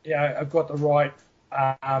going to, have got the right,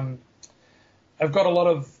 I've got a lot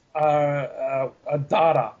of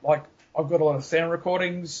data. Like, I've got a lot of sound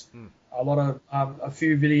recordings, a lot of a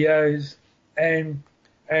few videos, and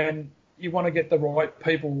you want to get the right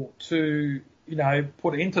people to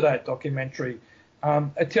put into that documentary.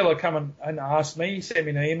 Attila come and asked me, he sent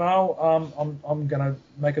me an email, I'm going to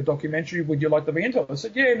make a documentary, would you like to be into it? I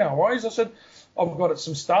said, yeah, no worries. I said, I've got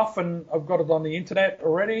some stuff and I've got it on the internet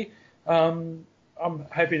already. I'm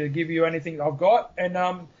happy to give you anything I've got. And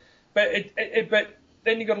but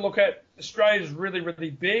then you got to look at, Australia's really, really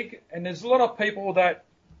big, and there's a lot of people that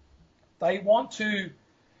they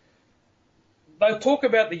talk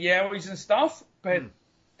about the Yowies and stuff, but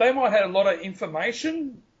they might have a lot of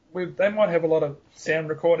information. They might have a lot of sound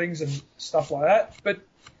recordings and stuff like that, but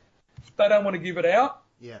they don't want to give it out.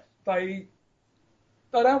 Yeah. They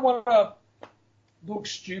don't want to look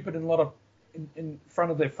stupid in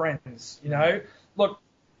front of their friends, Look,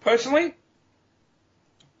 personally,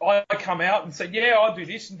 I come out and say, yeah, I do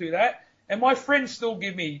this and do that, And my friends still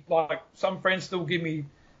give me, some friends still give me,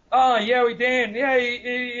 oh, Yowie Dan, yeah,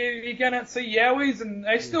 you going out to see Yowies, and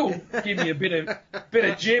they still give me a bit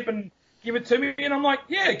of jib and give it to me, and I'm like,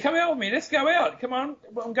 yeah, come out with me, let's go out, come on,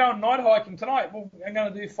 I'm going night hiking tonight, well, I'm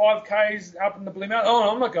going to do 5Ks up in the Blue Mountain. Oh,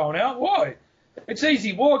 no, I'm not going out, why? It's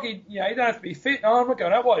easy walk, you don't have to be fit. No, I'm not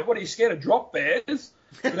going out, why? What, are you scared of drop bears?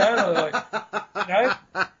 And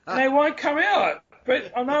they won't come out.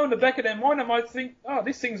 But I know in the back of their mind, I might think, oh,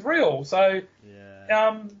 this thing's real. So,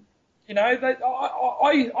 I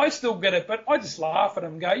still get it, but I just laugh at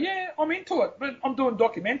them and go, yeah, I'm into it. But I'm doing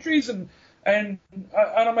documentaries and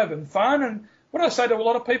I'm having fun. And what I say to a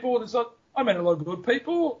lot of people is, I met a lot of good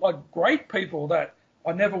people, like great people that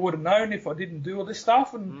I never would have known if I didn't do all this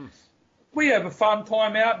stuff. And we have a fun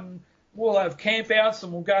time out, and we'll have camp outs,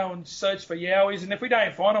 and we'll go and search for yowies. And if we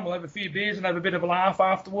don't find them, we'll have a few beers and have a bit of a laugh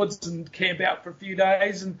afterwards and camp out for a few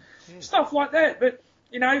days and stuff like that. But,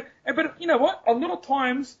 you know what? A lot of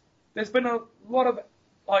times there's been a lot of,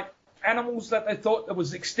 animals that they thought that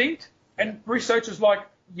was extinct, and researchers like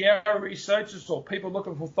yowie researchers or people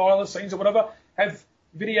looking for thylacines or whatever have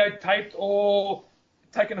videotaped or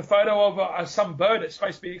taken a photo of some bird that's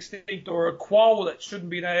supposed to be extinct or a quoll that shouldn't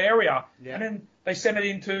be in that area. Yeah. And then they send it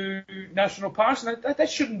into national parks, and that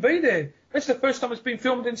shouldn't be there. That's the first time it's been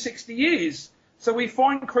filmed in 60 years. So we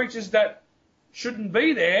find creatures that shouldn't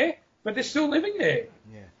be there, but they're still living there.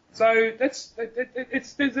 Yeah. So there's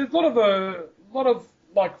a lot of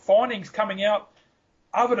findings coming out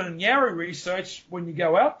other than yowie research when you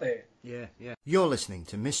go out there. Yeah. You're listening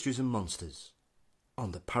to Mysteries and Monsters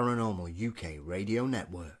on the Paranormal UK Radio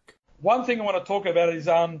Network. One thing I want to talk about is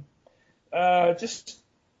just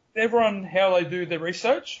everyone, how they do their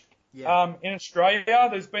research. Yeah. In Australia,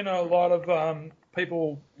 there's been a lot of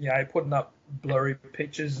people, putting up blurry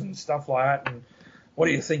pictures and stuff like that. And what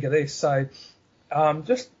do you think of this? So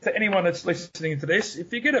just to anyone that's listening to this,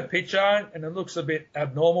 if you get a picture and it looks a bit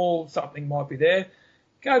abnormal, something might be there,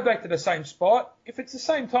 go back to the same spot. If it's the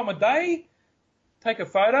same time of day, take a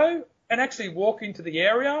photo and actually walk into the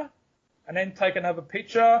area and then take another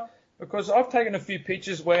picture, because I've taken a few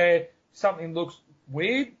pictures where something looks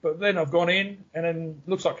weird, but then I've gone in and then it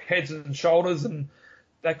looks like heads and shoulders and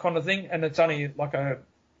that kind of thing, and it's only like a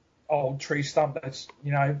old tree stump that's,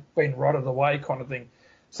 been rotted away kind of thing.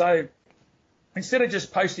 So instead of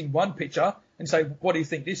just posting one picture and say, what do you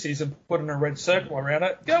think this is, and put in a red circle around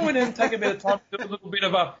it, go in and take a bit of time to do a little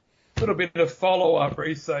bit of follow-up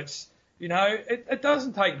research. It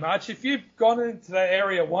doesn't take much. If you've gone into that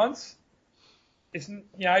area once,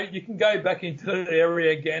 you can go back into the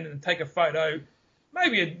area again and take a photo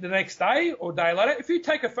maybe the next day or day later. If you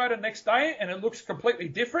take a photo next day and it looks completely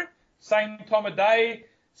different, same time of day,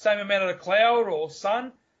 same amount of cloud or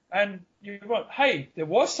sun, and you want, hey, there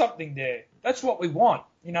was something there. That's what we want,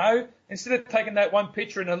 Instead of taking that one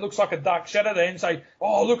picture and it looks like a dark shadow there and say,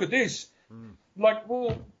 oh, look at this.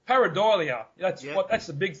 Pareidolia, that's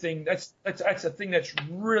the big thing. That's a thing that's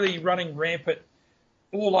really running rampant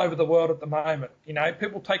all over the world at the moment.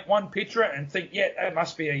 People take one picture and think, yeah, that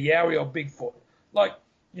must be a yowie or Bigfoot.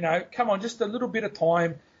 Come on, just a little bit of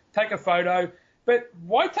time, take a photo. But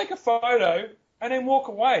why take a photo and then walk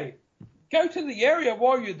away? Go to the area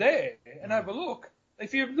while you're there and have a look.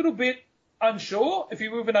 If you're a little bit unsure, if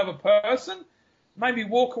you're with another person, maybe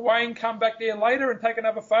walk away and come back there later and take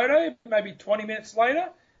another photo, maybe 20 minutes later.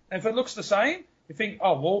 And if it looks the same, you think,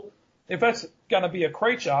 oh, well, if that's going to be a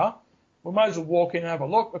creature, we might as well walk in and have a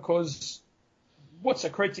look, because what's a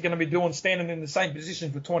creature going to be doing standing in the same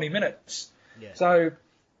position for 20 minutes? Yeah. So,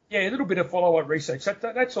 a little bit of follow-up research.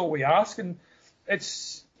 That's all we ask. And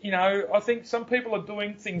it's, I think some people are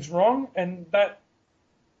doing things wrong, and that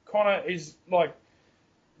kind of is like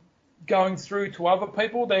going through to other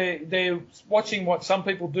people. They're watching what some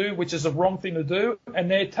people do, which is a wrong thing to do,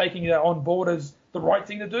 and they're taking that on board as the right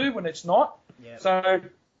thing to do when it's not. Yep. So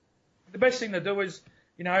the best thing to do is,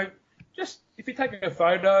 just if you take a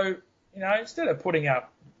photo, instead of putting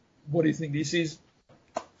up, what do you think this is,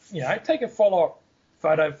 take a follow-up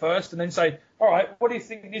photo first and then say, all right, what do you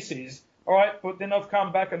think this is? All right, but then I've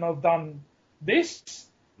come back and I've done this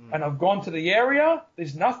and I've gone to the area,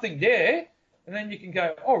 there's nothing there. And then you can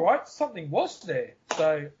go, all right, something was there.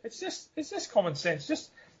 So it's just common sense,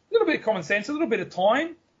 just a little bit of common sense, a little bit of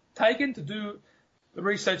time taken to do the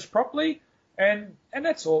research properly, and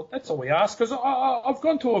that's all we ask. Because I've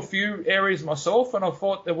gone to a few areas myself, and I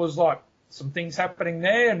thought there was some things happening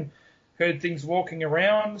there, and heard things walking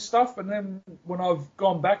around and stuff. And then when I've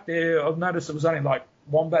gone back there, I've noticed it was only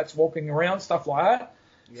wombats walking around, stuff like that.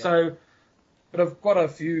 Yeah. So. But I've got a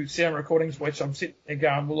few sound recordings which I'm sitting there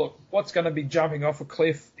going, well, look, what's going to be jumping off a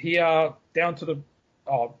cliff here down to the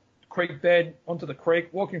creek bed onto the creek,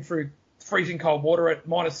 walking through freezing cold water at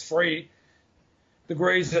 -3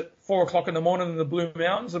 degrees at 4 o'clock in the morning in the Blue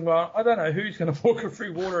Mountains. And I don't know who's going to walk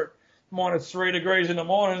through water at -3 degrees in the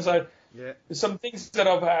morning. So there's some things that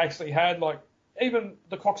I've actually had, like even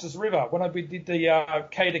the Cox's River, when we did the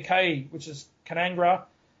K to K, which is Canangra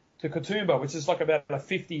to Katoomba, which is like about a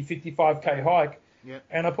 55K hike. Yep.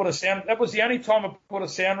 And that was the only time I put a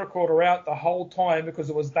sound recorder out the whole time because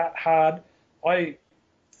it was that hard. I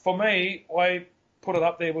put it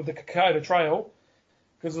up there with the Kokoda Trail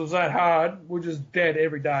because it was that hard. We're just dead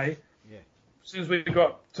every day. Yeah. As soon as we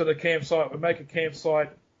got to the campsite, we'd make a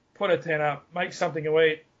campsite, put a tent up, make something to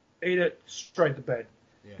eat it, straight to bed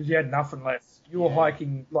because you had nothing left. You were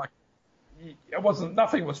hiking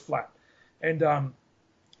nothing was flat. And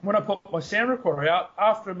when I put my sound recorder out,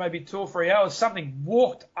 after maybe 2 or 3 hours, something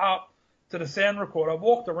walked up to the sound recorder,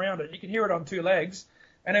 walked around it. You can hear it on 2 legs,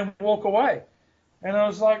 and then walk away. And I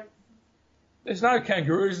was like, there's no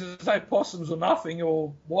kangaroos, there's no possums or nothing,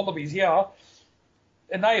 or wallabies here.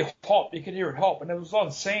 And they hop, you could hear it hop, and it was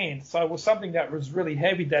on sand. So it was something that was really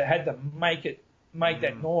heavy that had to make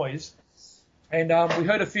that noise. And we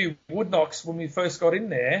heard a few wood knocks when we first got in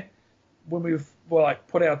there, when we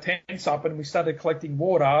put our tents up and we started collecting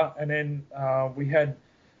water, and then we had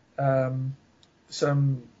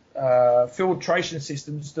some filtration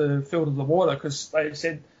systems to filter the water because they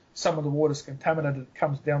said some of the water's contaminated. It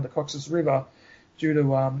comes down the Cox's River due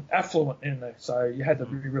to affluent in there, so you had to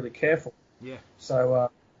be really careful. Yeah. So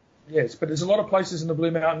yes, but there's a lot of places in the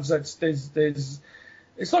Blue Mountains there's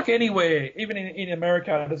it's like anywhere, even in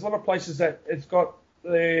America. There's a lot of places that it's got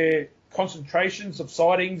the concentrations of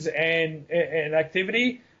sightings and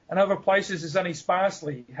activity, and other places is only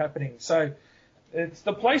sparsely happening. So it's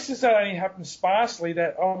the places that only happen sparsely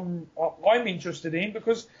that I'm interested in,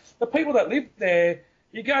 because the people that live there,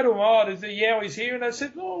 you go to them, there's the Yowies here, and they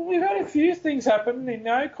said, we've had a few things happen,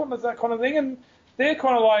 kind of that kind of thing, and they're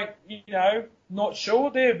kind of like, not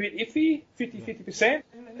sure. They're a bit iffy, 50%.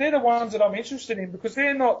 And they're the ones that I'm interested in, because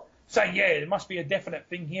they're not saying, there must be a definite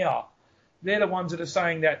thing here. They're the ones that are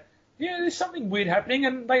saying that, there's something weird happening,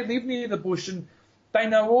 and they live near the bush, and they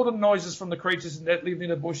know all the noises from the creatures that live near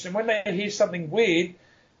the bush. And when they hear something weird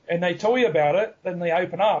and they tell you about it, then they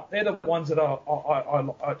open up. They're the ones that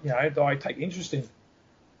I take interest in.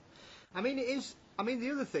 I mean,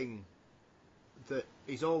 the other thing that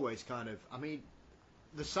is always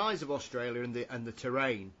the size of Australia and the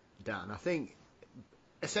terrain, Dan, I think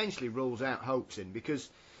essentially rules out hoaxing, because,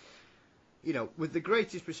 with the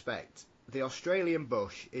greatest respect, the Australian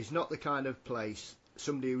bush is not the kind of place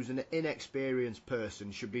somebody who's an inexperienced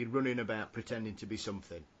person should be running about pretending to be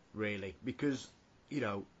something, really, because,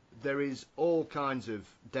 there is all kinds of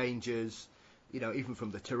dangers, even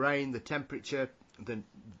from the terrain, the temperature,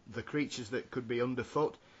 the creatures that could be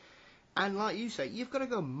underfoot. And like you say, you've got to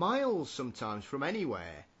go miles sometimes from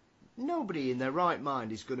anywhere. Nobody in their right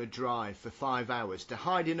mind is going to drive for 5 hours to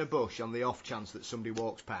hide in a bush on the off chance that somebody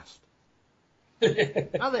walks past.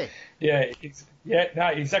 Are they? No,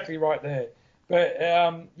 exactly right there. But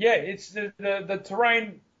it's the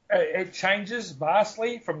terrain. It changes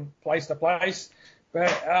vastly from place to place,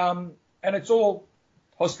 but and it's all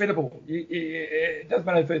hospitable. It doesn't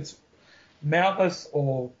matter if it's mountainous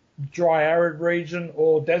or dry arid region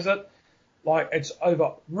or desert. Like, it's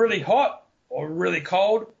either really hot or really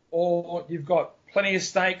cold, or you've got plenty of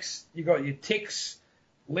snakes, you've got your ticks,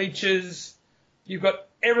 leeches, you've got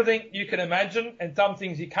everything you can imagine, and some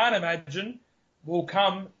things you can't imagine will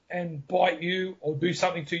come and bite you or do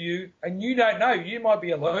something to you, and you don't know. You might be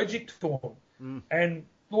allergic to them. And,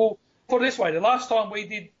 well, put it this way, the last time we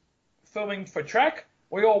did filming for track,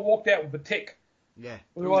 we all walked out with a tick. Yeah.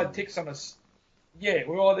 We all had ticks on us. Yeah,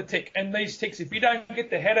 we all had a tick. And these ticks, if you don't get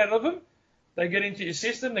the head out of them, they get into your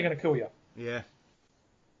system, they're going to kill you. Yeah.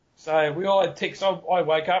 So we all had ticks. I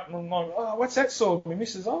wake up and I'm like, what's that sore? My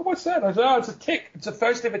missus, what's that? I said, it's a tick. It's the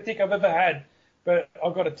first ever tick I've ever had. But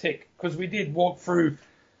I've got a tick because we did walk through,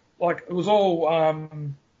 like, it was all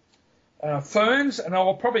ferns, and they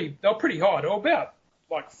were pretty high. They were about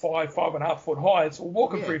like 5.5 foot high. So we're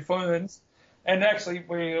walking through ferns. And actually,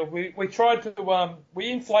 we tried to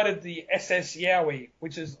we inflated the SS Yowie,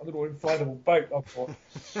 which is a little inflatable boat, I thought.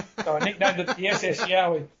 So I nicknamed it the SS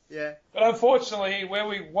Yowie. Yeah. But unfortunately, where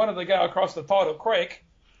we wanted to go across the tidal creek,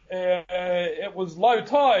 it was low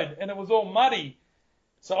tide and it was all muddy.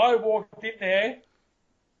 So I walked in there,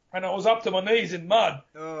 and I was up to my knees in mud.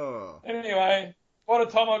 Oh. Anyway, by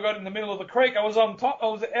the time I got in the middle of the creek, I was on top. I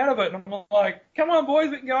was out of it, and I'm like, "Come on,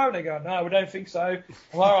 boys, we can go over." And they go, "No, we don't think so." I'm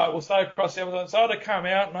like, "All right, we'll stay across the other side." So I had to come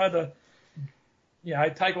out, and I had to,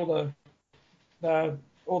 take all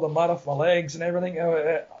the mud off my legs and everything.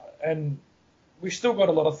 and we still got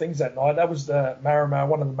a lot of things that night. That was the Marama,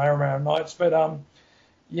 one of the Marama nights. But I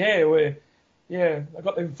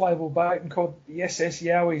got the inflatable boat and called the SS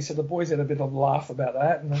Yowie. So the boys had a bit of a laugh about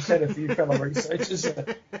that, and I said a few fellow researchers,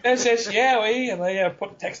 SS Yowie, and they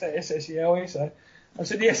put the text at SS Yowie. So I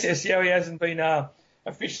said the SS Yowie hasn't been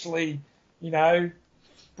officially,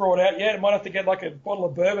 brought out yet. I might have to get like a bottle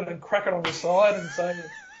of bourbon and crack it on the side and say,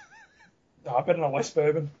 no, I better not waste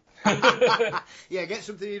bourbon. Yeah, get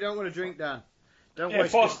something you don't want to drink, Dan. Don't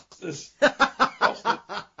waste Foster's. Foster's.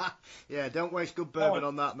 Yeah, don't waste good bourbon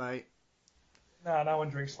on that, mate. No one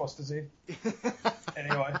drinks Foster's here.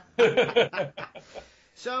 Anyway.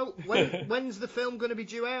 So, when's the film going to be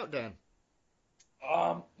due out, Dan?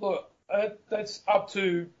 Look, that's up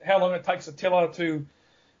to how long it takes a teller to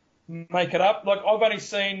make it up. Like, I've only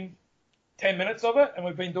seen 10 minutes of it, and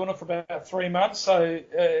we've been doing it for about 3 months, so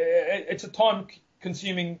it's a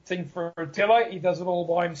time-consuming thing for a teller. He does it all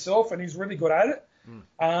by himself, and he's really good at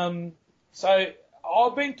it. So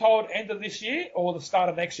I've been told end of this year or the start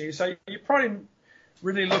of next year, so you're probably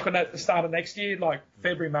really looking at the start of next year, like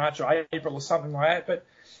February, March, or April or something like that. But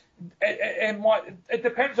it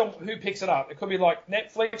depends on who picks it up. It could be like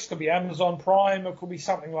Netflix, could be Amazon Prime, it could be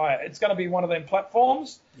something like that. It's going to be one of them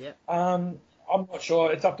platforms. Yeah. I'm not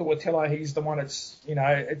sure. It's up to Watella. He's the one that's,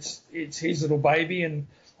 it's his little baby, and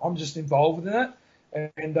I'm just involved in it.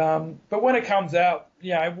 And but when it comes out,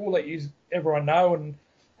 we'll let everyone know and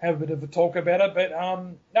have a bit of a talk about it. But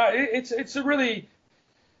no, it's really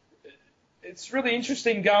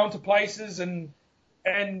interesting going to places and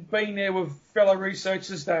being there with fellow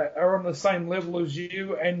researchers that are on the same level as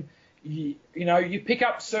you, and you pick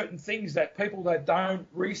up certain things that people that don't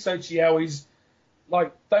research Yowies,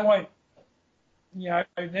 like, they won't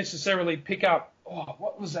necessarily pick up. Oh,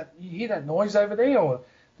 what was that? You hear that noise over there, or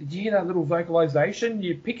did you hear that little vocalization?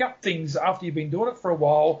 You pick up things after you've been doing it for a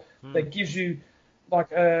while that gives you,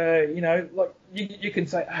 like, like you can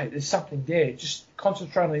say, hey, there's something there. Just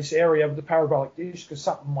concentrate on this area of the parabolic dish because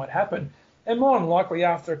something might happen. And more than likely,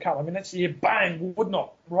 after a couple of minutes, you bang, wood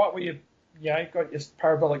knot, right where you got your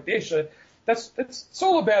parabolic dish. So it's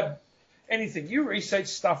all about anything. You research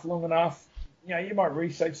stuff long enough, you might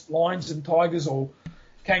research lions and tigers or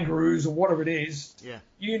kangaroos or whatever it is. Yeah.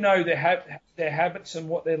 You know their habits and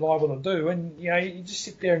what they're liable to do, and you just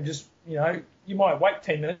sit there and just you might wait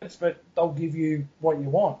 10 minutes, but they'll give you what you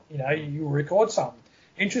want. You record something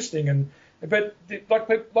interesting, but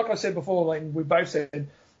like I said before, like we both said,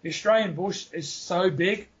 the Australian bush is so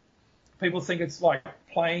big. People think it's like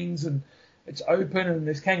plains and it's open and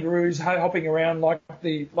there's kangaroos hopping around like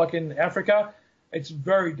in Africa. It's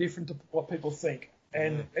very different to what people think,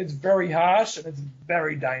 and it's very harsh and it's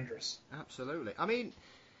very dangerous. Absolutely. I mean,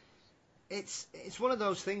 it's one of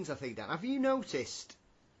those things, I think, Dan. Have you noticed?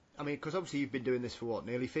 I mean, because obviously you've been doing this for what,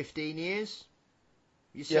 nearly 15 years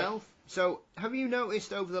yourself. Yeah. So have you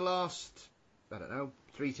noticed over the last,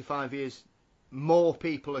 3 to 5 years, more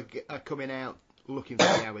people are coming out looking for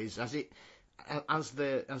Yowies as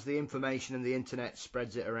the information and the internet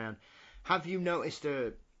spreads it around? Have you noticed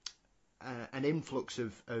an influx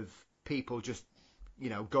of people just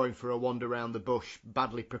going for a wander around the bush,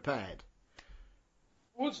 badly prepared?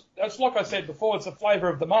 Well, it's like I said before, it's a flavour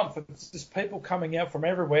of the month. It's just people coming out from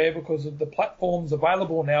everywhere because of the platforms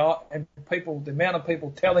available now, and the amount of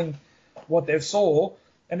people telling what they saw.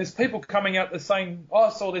 And there's people coming out the saying, I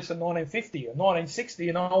saw this in 1950 or 1960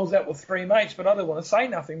 and I was out with 3 mates, but I don't want to say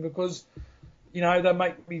nothing because, they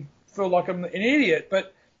make me feel like I'm an idiot.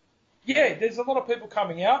 But, yeah, there's a lot of people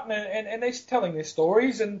coming out and they're telling their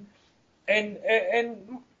stories and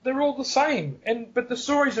they're all the same. But the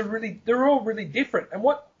stories they're all really different. And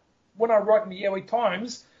when I write in the Yowie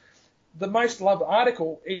Times, the most loved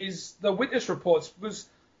article is the witness reports, because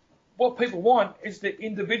what people want is the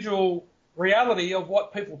individual reality of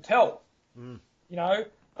what people tell.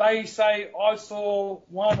 They say, I saw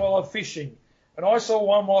one while I'm fishing, and I saw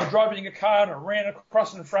one while driving a car and it ran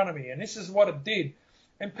across in front of me, and this is what it did.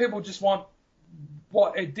 And people just want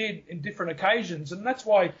what it did in different occasions, and that's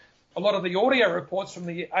why a lot of the audio reports from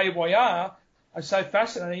the AYR are so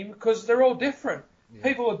fascinating, because they're all different. Yeah.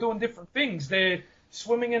 People are doing different things. They're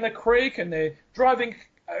swimming in a creek and they're driving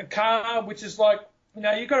a car, which is like,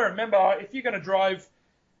 you've got to remember, if you're going to drive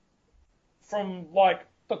from like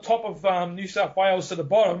the top of New South Wales to the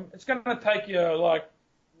bottom, it's going to take you like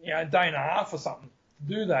a day and a half or something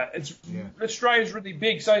to do that. Australia's really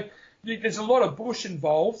big, so there's a lot of bush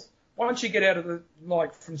involved. Once you get out of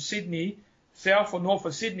from Sydney, south or north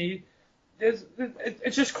of Sydney,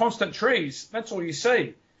 it's just constant trees. That's all you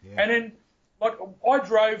see. Yeah. And then I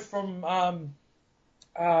drove from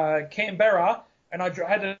Canberra and I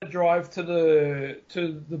had to drive to the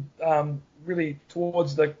really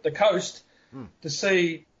towards the coast to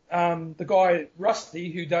see the guy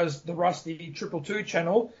Rusty, who does the Rusty 222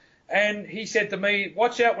 channel, and he said to me,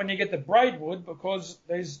 "Watch out when you get to Braidwood because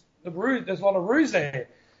there's a lot of roos there."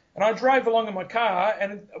 And I drove along in my car,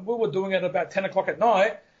 and we were doing it about 10 o'clock at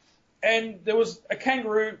night, and there was a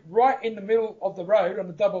kangaroo right in the middle of the road on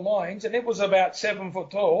the double lines, and it was about 7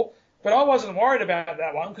 foot tall. But I wasn't worried about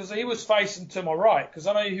that one because he was facing to my right because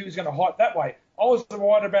I knew he was going to hop that way. I was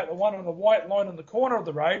worried about the one on the white line on the corner of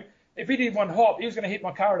the road. If he did one hop, he was going to hit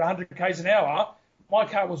my car at 100 k's an hour. My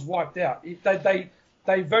car was wiped out. They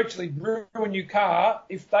virtually ruin your car.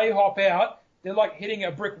 If they hop out, they're like hitting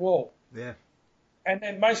a brick wall. Yeah. And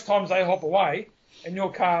then most times they hop away, and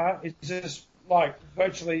your car is just like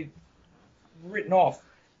virtually written off.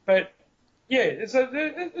 But yeah,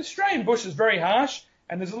 the Australian bush is very harsh,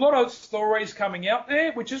 and there's a lot of stories coming out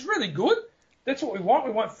there, which is really good. That's what we want.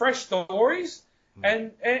 We want fresh stories,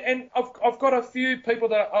 and I've got a few people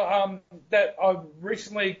that I've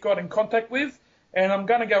recently got in contact with, and I'm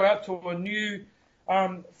going to go out to a new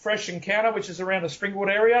fresh encounter, which is around the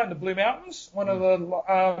Springwood area in the Blue Mountains. One of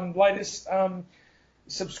the latest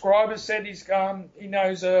subscribers said he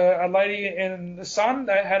knows a lady and the son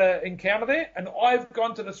that had an encounter there, and I've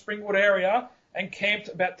gone to the Springwood area and camped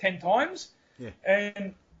about 10 times. Yeah.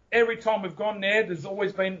 And every time we've gone there, there's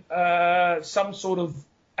always been some sort of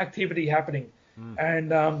activity happening.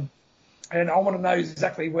 And I want to know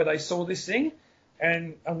exactly where they saw this thing,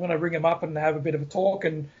 and I'm going to ring them up and have a bit of a talk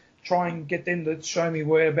and try and get them to show me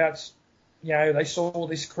whereabouts, they saw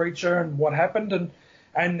this creature and what happened, and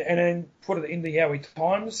then put it in the Yowie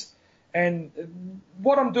Times. And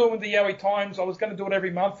what I'm doing with the Yowie Times, I was going to do it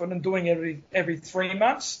every month, and I'm doing every 3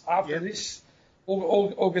 months after this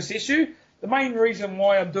August issue. The main reason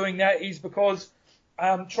why I'm doing that is because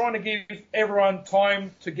I'm trying to give everyone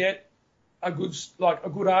time to get a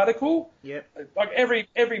good article. Yep. Like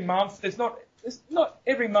every month, it's not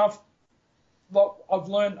every month. Like I've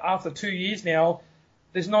learned after 2 years now,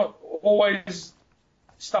 there's not always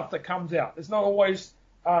stuff that comes out. There's not always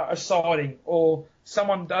a sighting or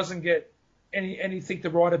someone doesn't get anything to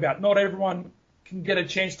write about. Not everyone can get a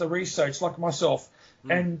chance to research like myself.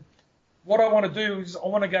 And what I want to do is I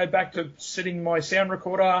want to go back to setting my sound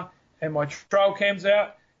recorder and my trail cams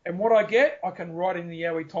out, and what I get, I can write in the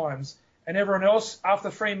Yowie Times. And everyone else,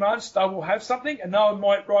 after 3 months, they will have something, and they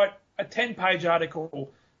might write a 10-page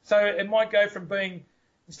article. So it might go from being,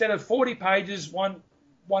 instead of 40 pages one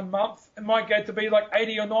month, it might go to be like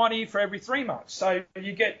 80 or 90 for every 3 months. So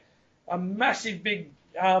you get a massive big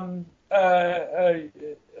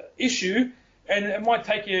issue, and it might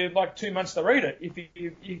take you like 2 months to read it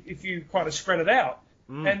if you kind of spread it out.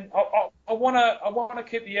 And I want to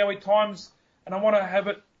keep the Yowie Times, and I want to have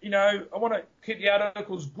it. I want to keep the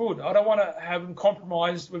articles good. I don't want to have them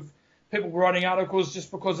compromised with people writing articles just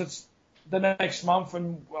because it's the next month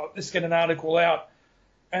and let's get an article out,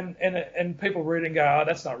 and people read and go,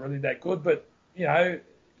 that's not really that good. But you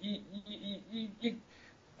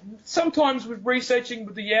sometimes with researching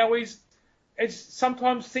with the Yowies,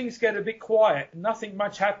 sometimes things get a bit quiet and nothing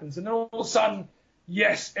much happens, and then all of a sudden,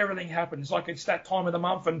 yes, everything happens. Like it's that time of the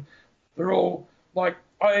month, and they're all like.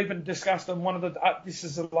 I even discussed on one of the. This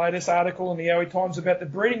is the latest article in the Yowie Times about the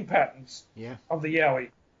breeding patterns of the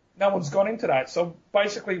Yowie. No one's gone into that. So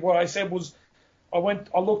basically, what I said was, I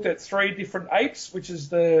looked at 3 different apes, which is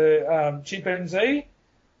the chimpanzee,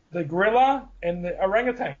 the gorilla, and the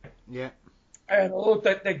orangutan. Yeah. And I looked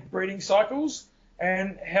at their breeding cycles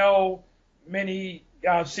and how many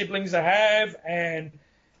siblings they have, and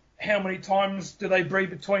how many times do they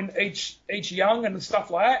breed between each young and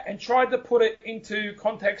stuff like that, and tried to put it into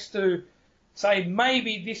context to say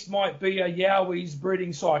maybe this might be a Yowie's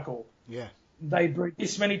breeding cycle. Yeah. They breed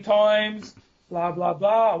this many times, blah, blah,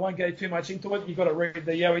 blah. I won't go too much into it. You've got to read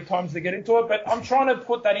the Yowie Times to get into it. But I'm trying to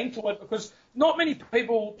put that into it because not many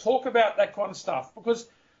people talk about that kind of stuff. Because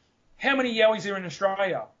how many Yowies are in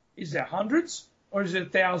Australia? Is there hundreds or is there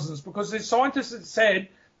thousands? Because there's scientists that said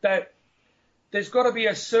that there's got to be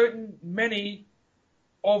a certain many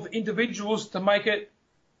of individuals to make it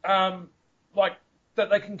like that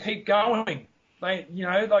they can keep going. They,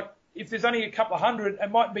 like if there's only a couple of hundred, it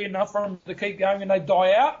might be enough for them to keep going, and they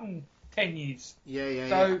die out in 10 years.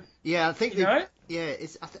 Yeah. I think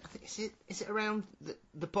is it around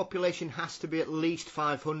the population has to be at least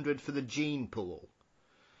 500 for the gene pool?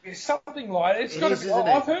 It's something like that. It's got to be.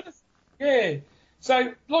 I've heard of. Yeah.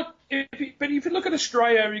 So, look, if you look at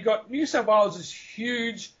Australia, you've got New South Wales is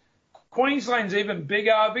huge, Queensland's even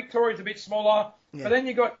bigger, Victoria's a bit smaller, but then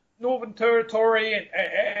you've got Northern Territory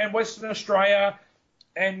and Western Australia,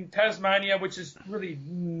 and Tasmania, which is really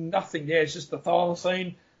nothing there. It's just the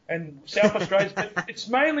thylacine, and South Australia. But it's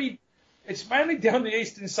mainly down the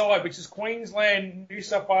eastern side, which is Queensland, New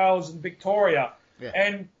South Wales, and Victoria. Yeah.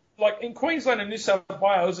 And like in Queensland and New South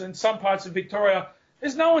Wales and some parts of Victoria,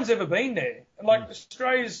 there's no one's ever been there. And like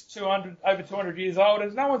Australia's over 200 years old,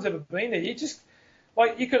 and no one's ever been there. You just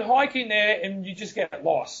you could hike in there and you just get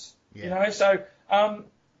lost. Yeah. You know, so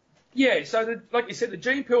like you said, the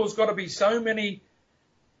gene pool's got to be so many,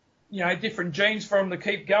 different genes for them to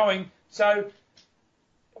keep going. So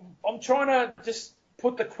I'm trying to just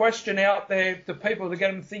put the question out there to people to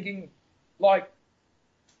get them thinking, like,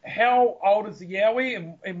 how old is the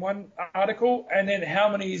Yowie in one article, and then how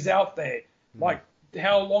many is out there? Like,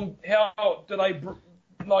 how do they,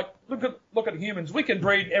 look at humans. We can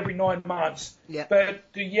breed every 9 months. Yeah.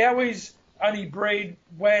 But do Yowies only breed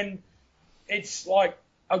when it's like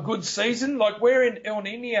a good season? Like, we're in El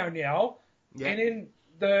Nino now, and in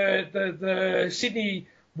the Sydney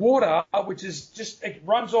water, which is it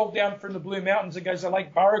runs all down from the Blue Mountains and goes to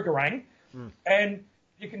Lake Burragarang, and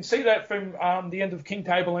you can see that from the end of King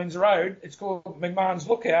Tablelands Road. It's called McMahon's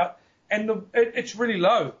Lookout, and it's really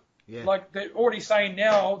low. Yeah. Like, they're already saying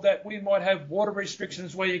now that we might have water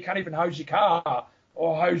restrictions where you can't even hose your car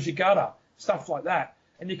or hose your gutter, stuff like that.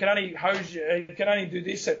 And you can only do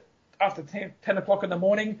this after 10 o'clock in the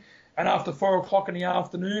morning and after 4 o'clock in the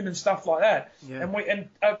afternoon and stuff like that. Yeah. And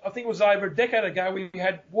I think it was over a decade ago we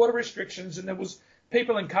had water restrictions, and there was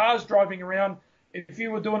people in cars driving around. If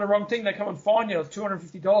you were doing the wrong thing, they come and fine you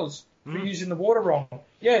 $250 for using the water wrong.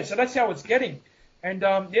 Yeah, so that's how it's getting. And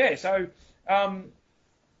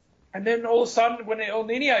and then all of a sudden, when El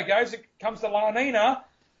Nino goes, it comes to La Nina,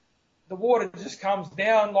 the water just comes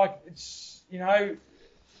down like it's, it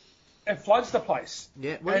floods the place.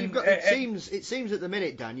 Yeah, well, you've got. It seems at the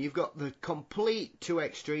minute, Dan, you've got the complete two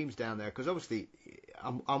extremes down there. Because obviously,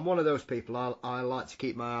 I'm one of those people. I like to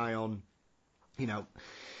keep my eye on,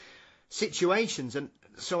 situations, and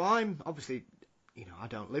so I'm obviously, I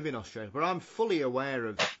don't live in Australia, but I'm fully aware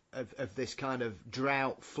of this kind of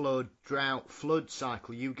drought flood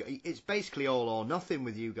cycle. It's basically all or nothing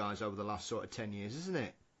with you guys over the last sort of 10 years, isn't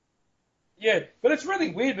it? Yeah, but it's really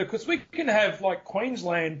weird because we can have like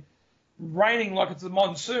Queensland raining like it's a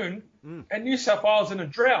monsoon, and New South Wales in a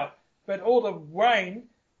drought, but all the rain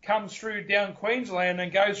comes through down Queensland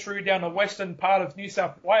and goes through down the western part of New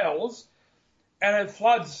South Wales, and it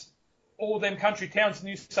floods all them country towns in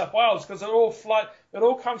New South Wales because it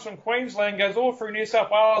all comes from Queensland, goes all through New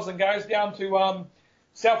South Wales and goes down to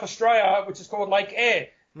South Australia, which is called Lake Eyre.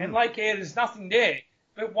 And Lake Eyre, there's nothing there,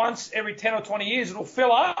 but once every 10 or 20 years it'll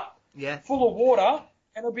fill up, full of water,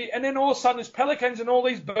 and then all of a sudden there's pelicans and all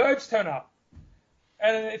these birds turn up,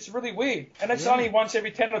 and it's really weird. And it's only once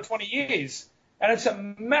every 10 or 20 years, and it's a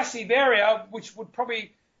massive area which would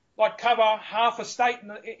probably cover half a state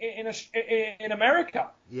in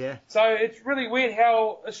America. Yeah. So it's really weird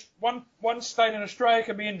how one state in Australia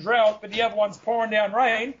can be in drought, but the other one's pouring down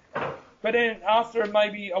rain. But then after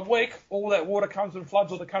maybe a week, all that water comes and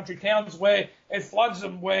floods all the country towns where it floods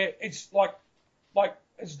them, where it's like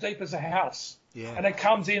as deep as a house. Yeah. And it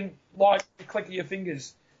comes in like the click of your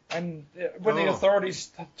fingers. And when the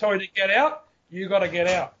authorities tell you to get out, you got to get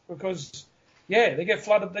out because they get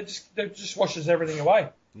flooded. They just washes everything away.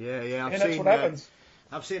 Yeah. That's what happens.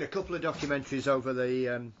 I've seen a couple of documentaries over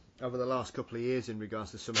the last couple of years in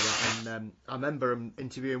regards to some of that, and I remember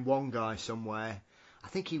interviewing one guy somewhere. I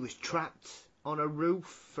think he was trapped on a roof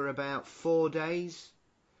for about 4 days.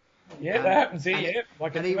 Yeah, that happens here.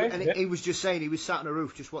 He was just saying he was sat on a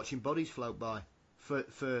roof just watching bodies float by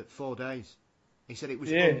for 4 days. He said it was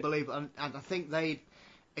unbelievable, and I think I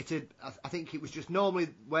think it was just normally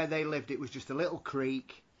where they lived. It was just a little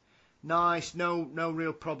creek. Nice, no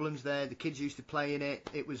real problems there. The kids used to play in it.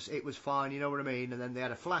 It was fine, you know what I mean. And then they had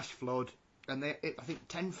a flash flood, and I think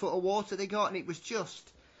 10 foot of water they got, and it was just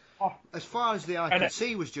as far as the eye could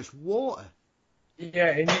see was just water. Yeah,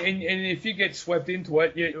 and if you get swept into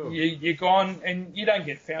it, you're gone, and you don't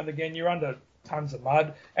get found again. You're under tons of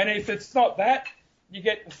mud, and if it's not that, you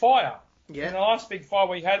get fire. Yeah. And the last big fire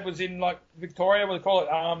we had was in Victoria. We call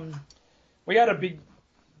it. We had a big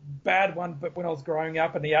bad one, but when I was growing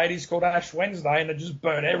up in the 80s, called Ash Wednesday, and it just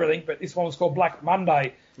burnt everything. But this one was called Black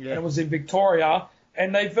Monday, and it was in Victoria.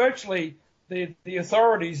 And they virtually, the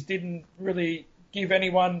authorities didn't really give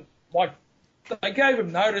anyone, they gave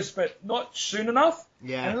them notice, but not soon enough.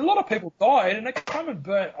 Yeah. And a lot of people died, and it come and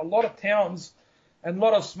burnt a lot of towns and a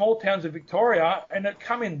lot of small towns in Victoria, and it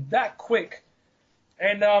come in that quick.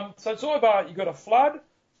 And so it's all about you got a flood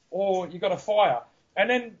or you got a fire. And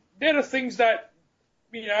then they're the things that,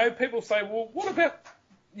 people say, well, what about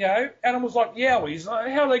animals like yowies,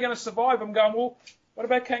 how are they going to survive? I'm going, well, what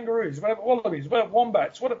about kangaroos? What about wallabies? What about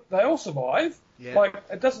wombats? They all survive. Yeah. Like,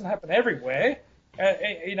 it doesn't happen everywhere.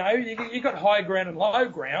 You got high ground and low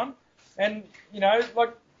ground. And,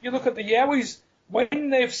 like, you look at the yowies, when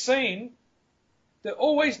they've seen, they're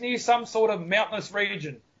always near some sort of mountainous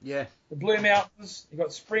region. Yeah. The Blue Mountains, you've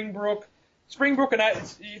got Springbrook. Springbrook, and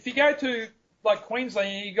if you go to, like,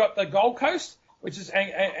 Queensland, you got the Gold Coast, which is,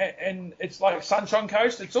 and it's like Sunshine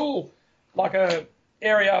Coast. It's all like a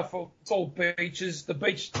area it's all beaches. The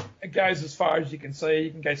beach, it goes as far as you can see. You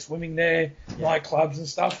can go swimming there, nightclubs and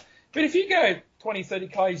stuff. But if you go 20, 30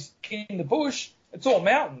 k's in the bush, it's all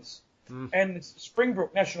mountains. And it's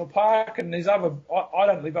Springbrook National Park, and there's other, I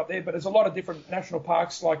don't live up there, but there's a lot of different national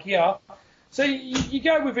parks like here. So you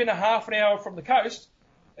go within a half an hour from the coast,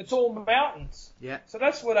 it's all mountains. Yeah. So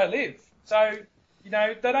that's where they live. So, they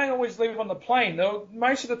don't always live on the plain.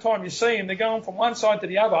 Most of the time you see them, they're going from one side to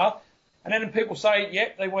the other, and then people say,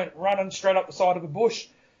 yep, they went running straight up the side of a bush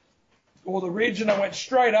or the ridge, and they went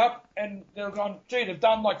straight up, and they're going, gee, they've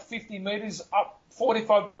done like 50 metres up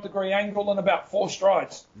 45-degree angle and about 4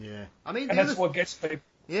 strides. Yeah. And that's what gets people.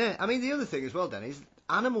 Yeah, I mean, the other thing as well, Dan, is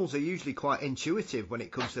animals are usually quite intuitive when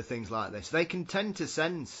it comes to things like this. They can tend to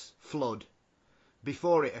sense flood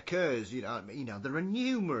before it occurs. There are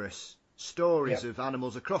numerous stories of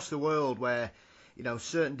animals across the world where,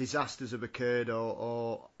 certain disasters have occurred,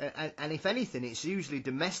 and if anything, it's usually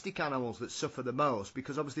domestic animals that suffer the most,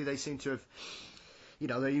 because obviously they seem to have,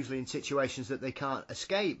 they're usually in situations that they can't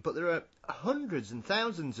escape. But there are hundreds and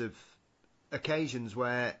thousands of occasions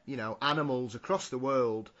where, animals across the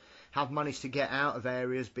world have managed to get out of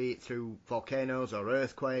areas, be it through volcanoes or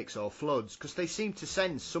earthquakes or floods, because they seem to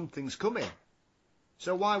sense something's coming.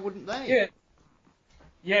 So why wouldn't they?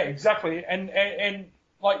 Yeah, exactly. And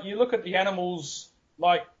like, you look at the animals,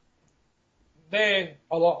 like, they're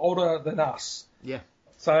a lot older than us. Yeah.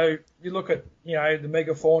 So you look at, the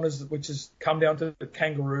megafaunas, which has come down to the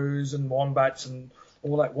kangaroos and wombats and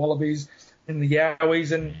all that, wallabies and the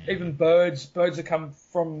yowies, and even birds. Birds that come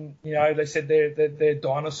from, they said they're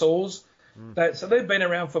dinosaurs. So they've been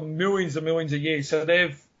around for millions and millions of years. So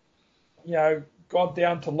they've, gone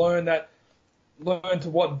down to learn to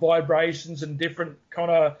what vibrations and different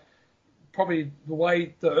kind of, probably the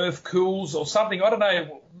way the earth cools or something. I don't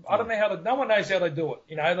know no one knows how they do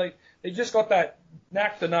it. They just got that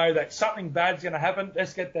knack to know that something bad's going to happen.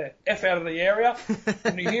 Let's get the F out of the area.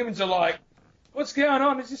 And the humans are like, what's going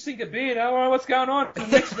on? Let's just think a beer. Oh, what's going on? And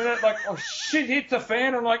the next minute, like, oh shit, hit the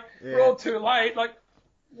fan. I'm like, we're all too late. Like,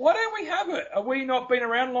 why don't we have it? Are we not been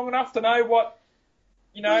around long enough to know what,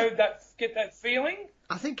 get that feeling?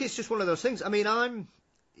 I think it's just one of those things. I mean,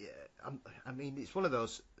 it's one of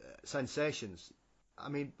those sensations. I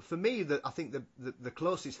mean, for me, I think the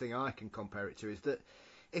closest thing I can compare it to is that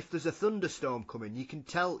if there's a thunderstorm coming, you can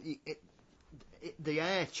tell the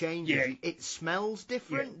air changes. Yeah. It smells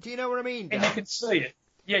different. Do you know what I mean, Dan? And you can see it.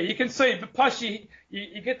 Yeah, you can see it. But plus, you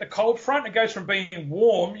get the cold front. It goes from being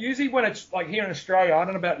warm. Usually when it's like here in Australia, I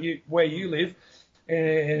don't know about you where you live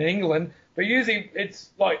in England, but usually it's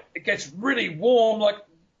like it gets really warm. Like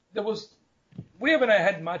we haven't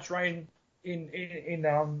had much rain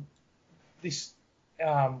in this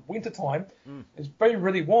winter time. It's been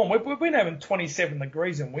really warm. We've been having 27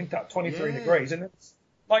 degrees in winter, 23 degrees, and it's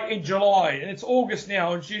like in July, and it's August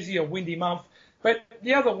now. It's usually a windy month. But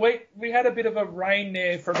the other week we had a bit of a rain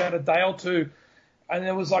there for about a day or two, and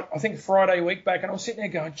it was like, I think Friday week back, and I was sitting there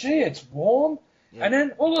going, gee, it's warm. Yeah. And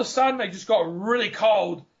then all of a sudden it just got really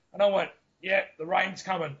cold, and I went, yeah, the rain's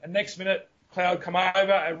coming. And next minute, cloud come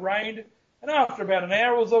over, it rained, and after about an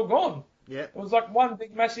hour it was all gone. Yeah. It was like one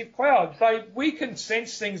big massive cloud. So we can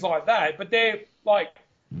sense things like that, but they're like,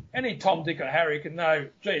 any Tom, Dick, or Harry can know,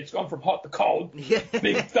 gee, it's gone from hot to cold. Yeah.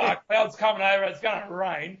 Big dark clouds coming over, it's going to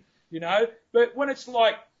rain, But when it's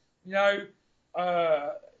like,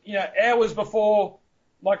 hours before,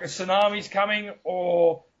 like a tsunami's coming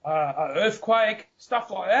or an earthquake, stuff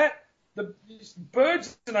like that, the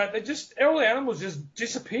birds, all the animals just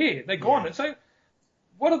disappear. They're gone. Yeah. And so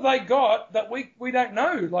what have they got that we don't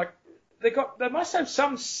know? Like, they must have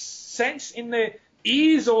some sense in their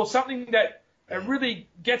ears or something that it really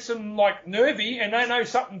gets them like nervy, and they know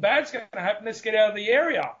something bad's going to happen. Let's get out of the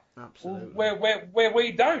area. Absolutely. Where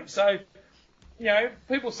we don't. So,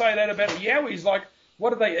 people say that about the yowies, like,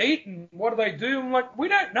 what do they eat and what do they do? I'm like, we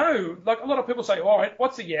don't know. Like, a lot of people say, all right,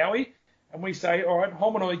 what's a yowie? And we say, all right,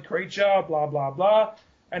 hominoid creature, blah, blah, blah.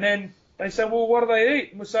 And then they say, well, what do they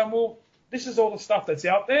eat? And we say, well, this is all the stuff that's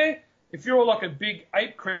out there. If you're like a big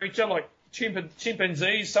ape creature, like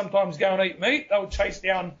chimpanzees sometimes go and eat meat, they'll chase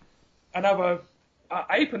down another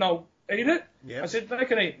ape and they'll eat it. Yeah. I said, they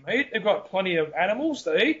can eat meat. They've got plenty of animals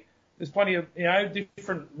to eat. There's plenty of,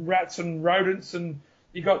 different rats and rodents, and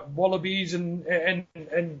you got wallabies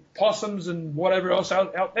and possums and whatever else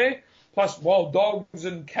out there, plus wild dogs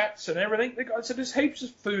and cats and everything. I said, there's heaps of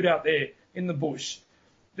food out there in the bush.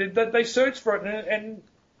 They search for it, and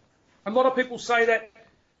a lot of people say that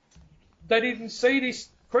they didn't see this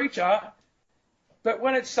creature, but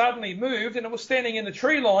when it suddenly moved and it was standing in the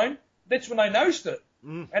tree line, that's when they noticed it.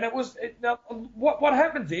 And now what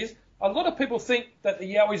happens is, a lot of people think that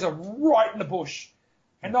the yowies are right in the bush,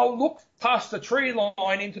 and they'll look past the tree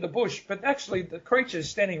line into the bush, but actually the creature is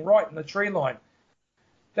standing right in the tree line.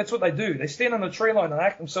 That's what they do. They stand on the tree line and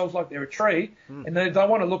act themselves like they're a tree, and they don't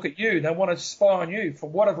want to look at you. They want to spy on you for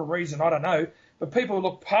whatever reason, I don't know. But people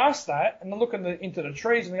look past that, and they look into the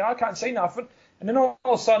trees, and they go, I can't see nothing. And then all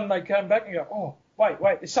of a sudden they come back and go, oh, wait,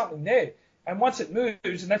 there's something there. And once it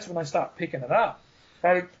moves, and that's when they start picking it up.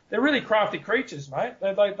 They're really crafty creatures, mate.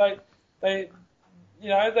 They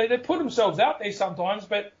put themselves out there sometimes,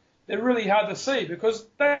 but they're really hard to see because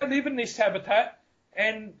they live in this habitat,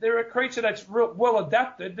 and they're a creature that's well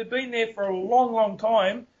adapted. They've been there for a long, long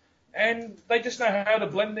time, and they just know how to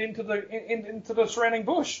blend into the surrounding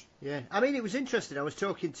bush. Yeah, I mean, it was interesting. I was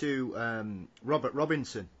talking to Robert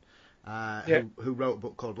Robinson, who wrote a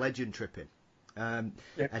book called Legend Tripping. And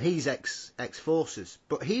he's ex-forces,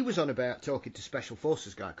 but he was on about talking to special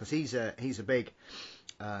forces guy because he's a big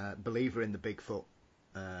believer in the Bigfoot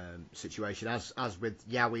situation, as with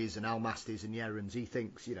yowies and almasties and yerrans. He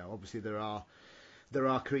thinks, obviously there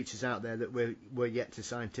are creatures out there that we're yet to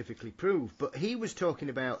scientifically prove. But he was talking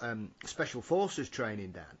about special forces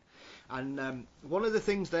training, Dan, and one of the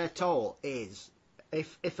things they're taught is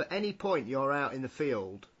if at any point you're out in the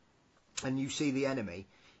field and you see the enemy,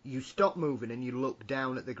 you stop moving and you look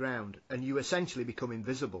down at the ground, and you essentially become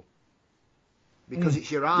invisible because it's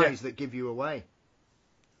your eyes that give you away.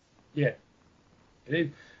 Yeah, it is.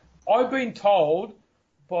 I've been told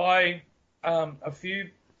by one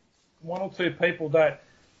or two people that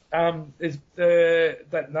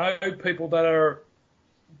that know people that are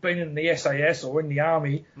been in the SAS or in the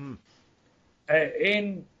army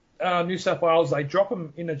in New South Wales. They drop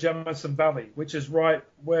them in the Jamison Valley, which is right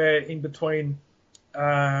where in between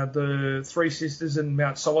the Three Sisters and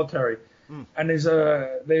Mount Solitary. And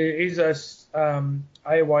there is a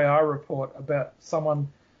AYR report about someone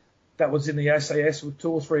that was in the SAS with 2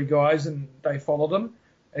 or 3 guys, and they followed them.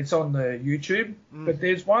 It's on the YouTube. But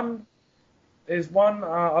there's one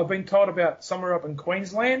I've been told about somewhere up in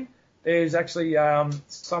Queensland. There's actually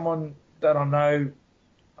someone that I know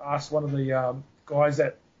asked one of the guys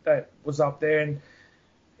that was up there, and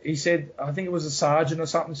he said, I think it was a sergeant or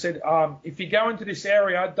something, said, if you go into this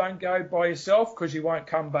area, don't go by yourself because you won't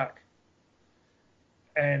come back.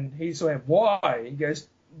 And he went, why? He goes,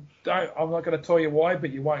 I'm not going to tell you why, but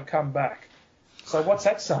you won't come back. So what's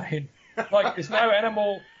that saying? Like, there's no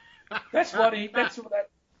animal. That's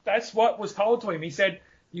what was told to him. He said,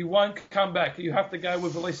 you won't come back. You have to go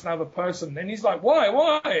with at least another person. And he's like,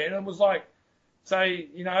 why? And it was like,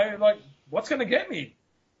 what's going to get me?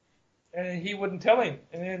 And he wouldn't tell him.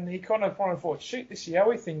 And then he kind of finally thought, shoot, this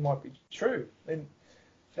Yowie thing might be true. And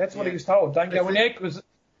that's what he was told. Don't go in there because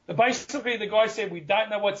basically the guy said, we don't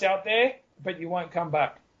know what's out there, but you won't come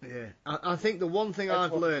back. Yeah. I think the one thing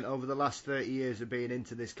I've learned over the last 30 years of being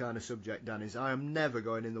into this kind of subject, Dan, is I am never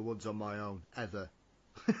going in the woods on my own, ever.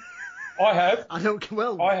 I have. I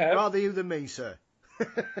have. Rather you than me, sir.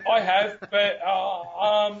 I have, but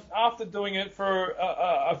after doing it for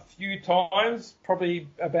a few times, probably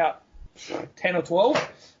about 10 or 12,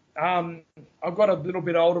 I've got a little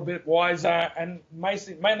bit older, a bit wiser, and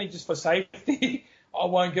mainly just for safety, I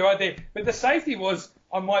won't go out there. But the safety was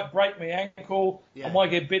I might break my ankle, I might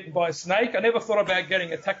get bitten by a snake. I never thought about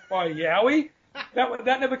getting attacked by a yowie.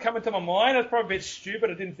 That never come into my mind. It's probably a bit stupid.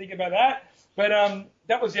 I didn't think about that. But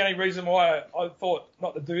that was the only reason why I thought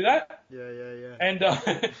not to do that. Yeah. And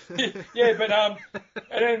and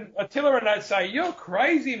then Attila and I'd say, you're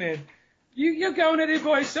crazy, man. You're going out there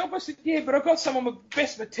by yourself. I said, yeah, but I've got some of my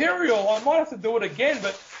best material. I might have to do it again,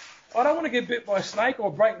 but I don't want to get bit by a snake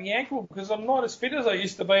or break my ankle because I'm not as fit as I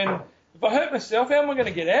used to be. And if I hurt myself, how am I going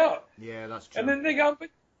to get out? Yeah, that's true. And then they go,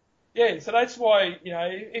 so that's why,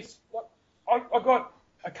 it's. I got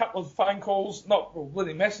a couple of phone calls, not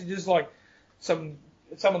really messages, like some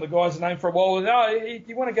of the guys are named for a while. Do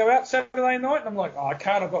you want to go out Saturday night? And I'm like, I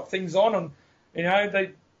can't. I've got things on, and I've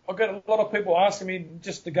got a lot of people asking me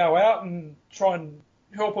just to go out and try and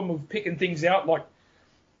help them with picking things out, like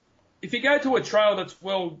if you go to a trail that's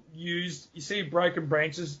well used, you see broken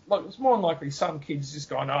branches. Like it's more than likely some kids just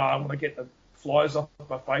going, I want to get the flies off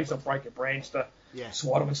my face. I'll break a branch to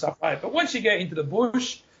swat them and stuff like that. But once you get into the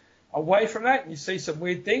bush, away from that, and you see some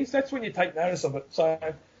weird things, that's when you take notice of it. So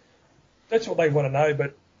that's what they want to know.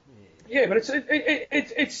 But yeah, but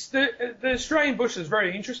it's the Australian bush is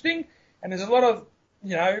very interesting, and there's a lot of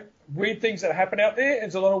weird things that happen out there.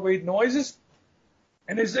 There's a lot of weird noises,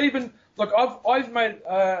 and there's even I've made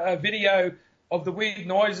a video of the weird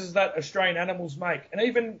noises that Australian animals make, and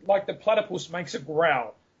even like the platypus makes a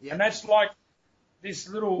growl, and that's like this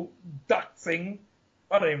little duck thing.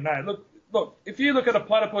 I don't even know. Look. If you look at a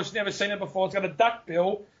platypus, never seen it before. It's got a duck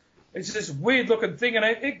bill. It's this weird looking thing, and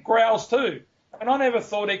it growls too. And I never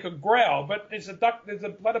thought it could growl, but there's a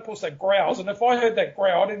platypus that growls. And if I heard that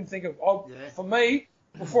growl, I didn't think for me,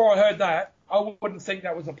 before I heard that, I wouldn't think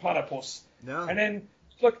that was a platypus. No. And then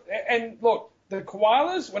look, the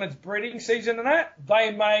koalas, when it's breeding season and that,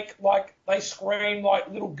 they scream like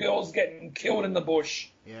little girls getting killed in the bush.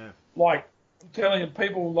 Yeah. Like, I'm telling you,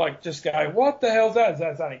 people just go, what the hell's that?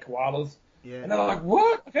 That's only koalas. Yeah. And they're like,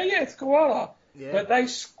 what? Okay, yeah, it's koala. Yeah. But they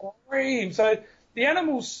scream. So the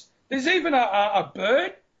animals, there's even a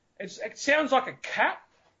bird. It sounds like a cat.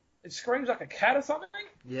 It screams like a cat or something.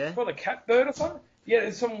 Yeah. It's called a cat bird or something. Yeah,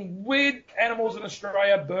 there's some weird animals in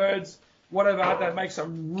Australia, birds, whatever, that make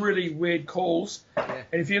some really weird calls. Yeah.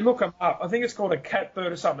 And if you look them up, I think it's called a cat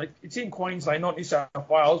bird or something. It's in Queensland, not New South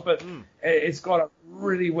Wales, but it's got a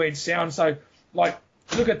really weird sound. So, look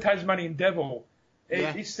at Tasmanian devil.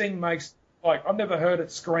 This thing makes, I've never heard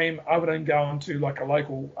it scream other than going to, a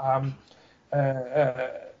local,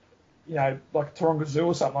 like Taronga Zoo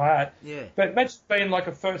or something like that. Yeah. But imagine being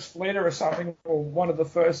a first fleeter or something, or one of the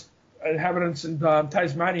first inhabitants in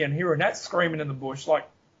Tasmania and hearing that screaming in the bush.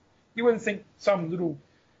 You wouldn't think some little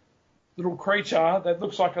creature that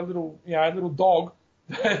looks like a little dog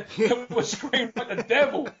that was screaming like the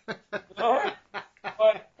devil. Right?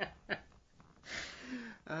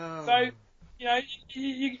 So,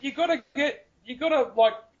 you got to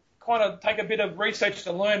kind of take a bit of research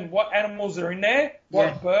to learn what animals are in there,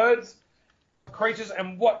 what birds, creatures,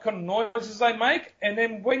 and what kind of noises they make. And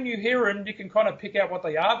then when you hear them, you can kind of pick out what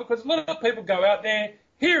they are, because a lot of people go out there,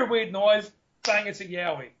 hear a weird noise, saying it's a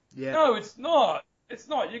yowie. Yeah. No, it's not. It's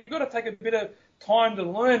not. You've got to take a bit of time to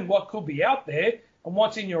learn what could be out there and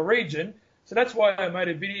what's in your region. So that's why I made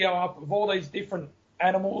a video up of all these different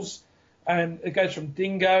animals, and it goes from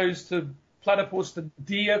dingoes to platypus to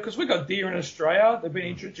deer, because we've got deer in Australia. They've been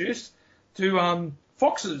introduced to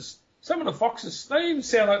foxes. Some of the foxes, they even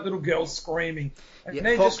sound like little girls screaming, and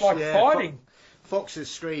they're just fighting. Foxes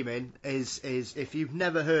screaming is if you've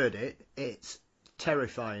never heard it, it's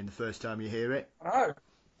terrifying the first time you hear it. Oh,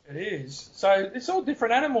 it is. So it's all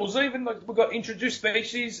different animals. Even we've got introduced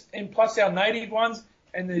species, and plus our native ones,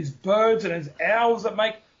 and there's birds and there's owls that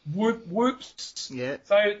make whoops. Yeah.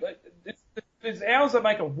 So there's owls that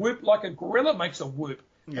make a whoop like a gorilla makes a whoop.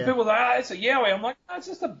 Yeah. And people say, it's a yowie. I'm like, no, it's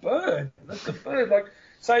just a bird. That's a bird.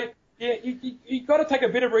 Yeah, you got to take a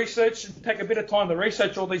bit of research and take a bit of time to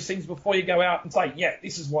research all these things before you go out and say, yeah,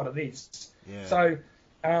 this is what it is. Yeah. So,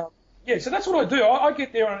 so that's what I do. I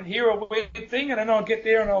get there and hear a weird thing, and then I'll get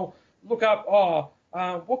there and I'll look up,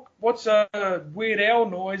 what's a weird owl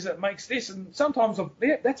noise that makes this? And sometimes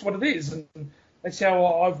that's what it is. And that's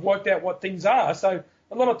how I've worked out what things are. So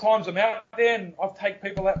a lot of times I'm out there and I take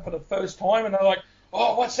people out for the first time, and they're like,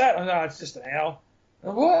 oh, what's that? I know, it's just an owl.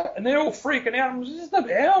 And what? And they're all freaking out. I'm just an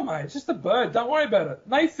owl, mate. It's just a bird. Don't worry about it.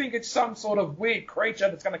 And they think it's some sort of weird creature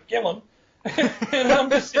that's going to kill them. And I'm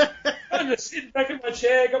just sitting back in my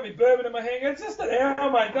chair, got my bourbon in my hand. It's just an owl,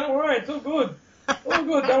 mate. Don't worry. It's all good. All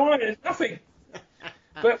good. Don't worry. There's nothing.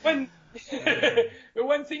 But when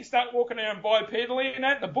things start walking around bipedally and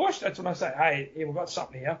that in the bush, that's when I say, hey, we've got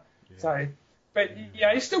something here. Yeah. So, but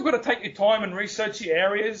you still got to take your time and research your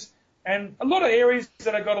areas. And a lot of areas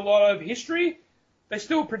that have got a lot of history, they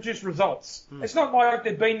still produce results. It's not like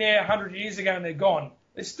they've been there 100 years ago and they're gone.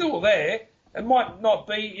 They're still there. It might not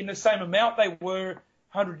be in the same amount they were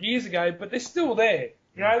 100 years ago, but they're still there.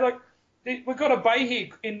 We've got a bay here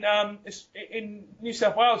in New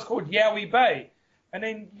South Wales called Yowie Bay. And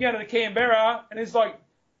then you go to the Canberra and there's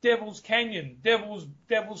Devil's Canyon, Devil's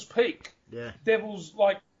Peak, Devil's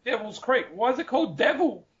Creek. Why is it called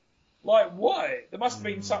Devil? Why? There must have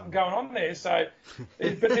been something going on there. So,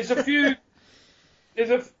 but there's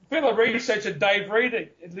a fellow researcher, Dave Reed,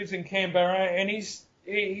 that lives in Canberra, and he's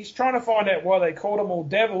trying to find out why they called them all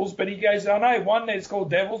devils. But he goes, I know one that's called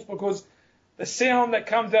devils because the sound that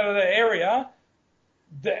comes out of the area,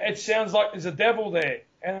 it sounds like there's a devil there,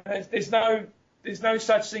 and there's no there's no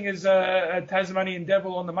such thing as a Tasmanian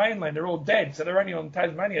devil on the mainland. They're all dead, so they're only on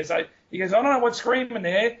Tasmania. So he goes, I don't know what's screaming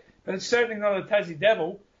there, but it's certainly not a Tassie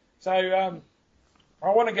devil. So I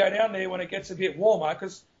want to go down there when it gets a bit warmer,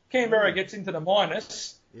 because Canberra gets into the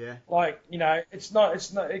minus. Yeah. Like, it's not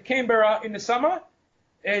Canberra in the summer.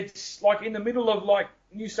 It's like in the middle of like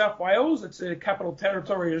New South Wales. It's the capital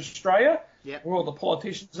territory of Australia, where all the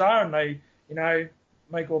politicians are, and they,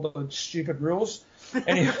 make all the stupid rules.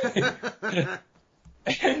 Anyway,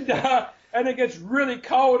 and it gets really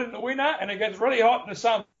cold in the winter, and it gets really hot in the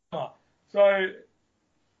summer. So,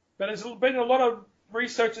 but there's been a lot of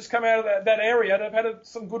research that's come out of that area. They've had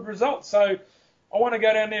some good results. So I want to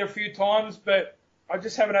go down there a few times, but I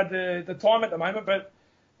just haven't had the time at the moment. But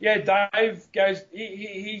yeah, Dave goes,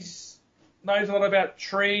 he knows a lot about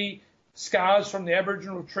tree scars, from the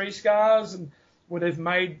Aboriginal tree scars, and where they've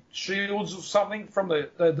made shields or something from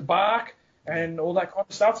the bark and all that kind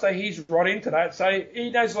of stuff. So he's right into that. So he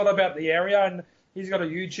knows a lot about the area, and he's got a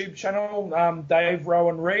YouTube channel, Dave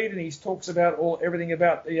Rowan Reed, and he talks about everything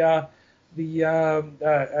about the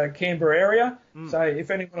Canberra area. So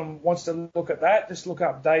if anyone wants to look at that, just look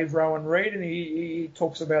up Dave Rowan Reed, and he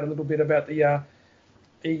talks about a little bit about the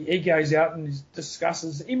he goes out and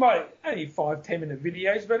discusses. He might only 5-10 minute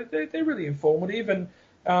videos, but they're really informative. And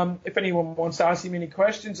if anyone wants to ask him any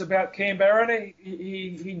questions about Canberra,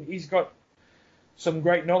 he's got some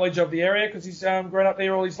great knowledge of the area, because he's grown up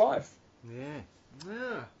there all his life. Yeah,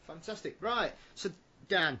 fantastic. Right, so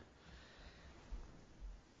Dan,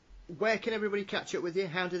 where can everybody catch up with you?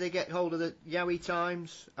 How do they get hold of the Yowie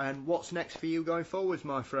Times? And what's next for you going forwards,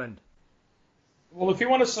 my friend? Well, if you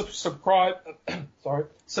want to subscribe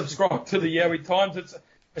to the Yowie Times, it's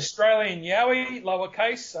Australian Yowie,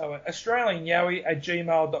 lowercase, so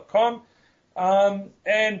australianyowie@gmail.com.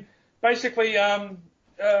 And basically,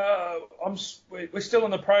 we're still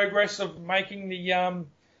in the progress of making the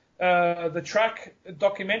track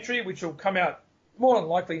documentary, which will come out more than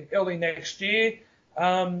likely early next year.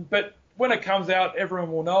 But when it comes out,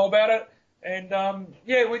 everyone will know about it. And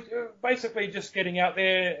we're basically just getting out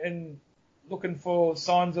there and looking for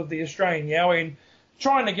signs of the Australian Yowie and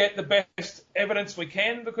trying to get the best evidence we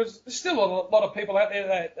can, because there's still a lot of people out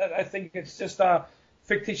there that think it's just a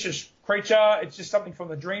fictitious creature. It's just something from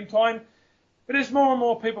the dream time. But there's more and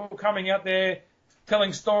more people coming out there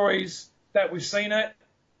telling stories that we've seen it.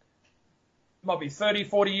 Might be 30,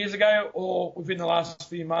 40 years ago, or within the last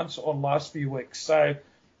few months or last few weeks. So,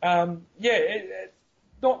 not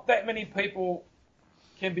that many people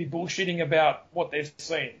can be bullshitting about what they're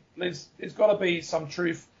seeing. There's got to be some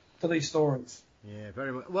truth to these stories. Yeah,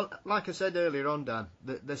 very much. Well, like I said earlier on, Dan,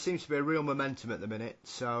 there seems to be a real momentum at the minute.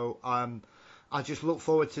 So I just look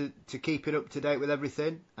forward to keeping up to date with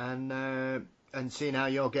everything, and seeing how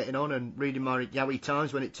you're getting on, and reading my Yowie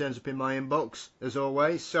Times when it turns up in my inbox, as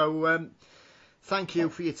always. So thank you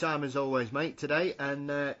for your time, as always, mate, today,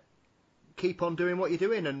 and keep on doing what you're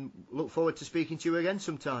doing, and look forward to speaking to you again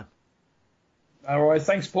sometime. All right,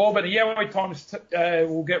 thanks, Paul. But the Yowie Times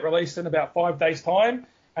will get released in about 5 days' time,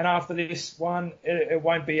 and after this one, it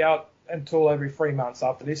won't be out until every 3 months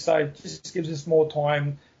after this. So it just gives us more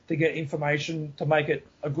time to get information to make it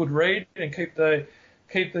a good read and keep the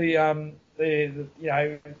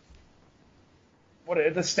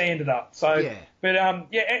standard up. So, but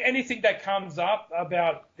anything that comes up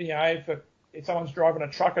about if someone's driving a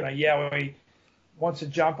truck and a Yowie wants to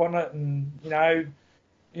jump on it and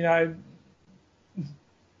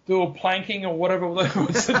do a planking or whatever they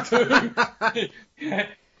wants to do.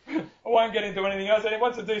 I won't get into anything else. He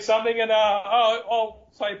wants to do something, and I'll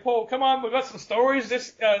say, Paul, come on, we've got some stories.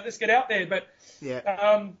 Let's get out there. But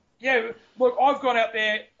look, I've gone out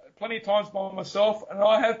there plenty of times by myself, and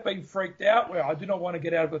I have been freaked out where I do not want to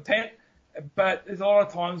get out of the tent. But there's a lot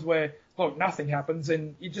of times where, look, nothing happens,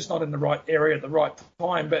 and you're just not in the right area at the right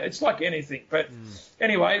time. But it's like anything. But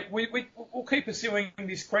anyway, we'll keep pursuing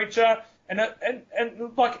this creature. And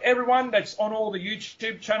like everyone that's on all the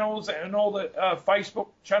YouTube channels and all the Facebook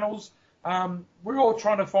channels, we're all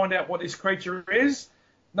trying to find out what this creature is.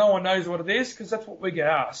 No one knows what it is, because that's what we get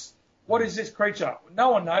asked. What is this creature?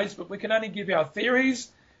 No one knows, but we can only give our theories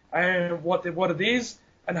and what it is,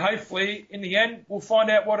 and hopefully in the end we'll find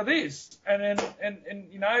out what it is, and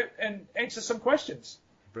answer some questions.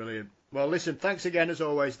 Brilliant. Well, listen, thanks again as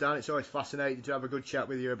always, Dan. It's always fascinating to have a good chat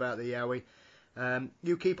with you about the Yowie.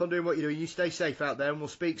 You keep on doing what you're doing. You stay safe out there, and we'll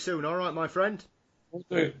speak soon. All right, my friend? Will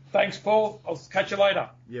do. Thanks, Paul. I'll catch you later.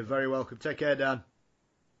 You're very welcome. Take care, Dan.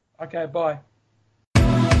 Okay, bye.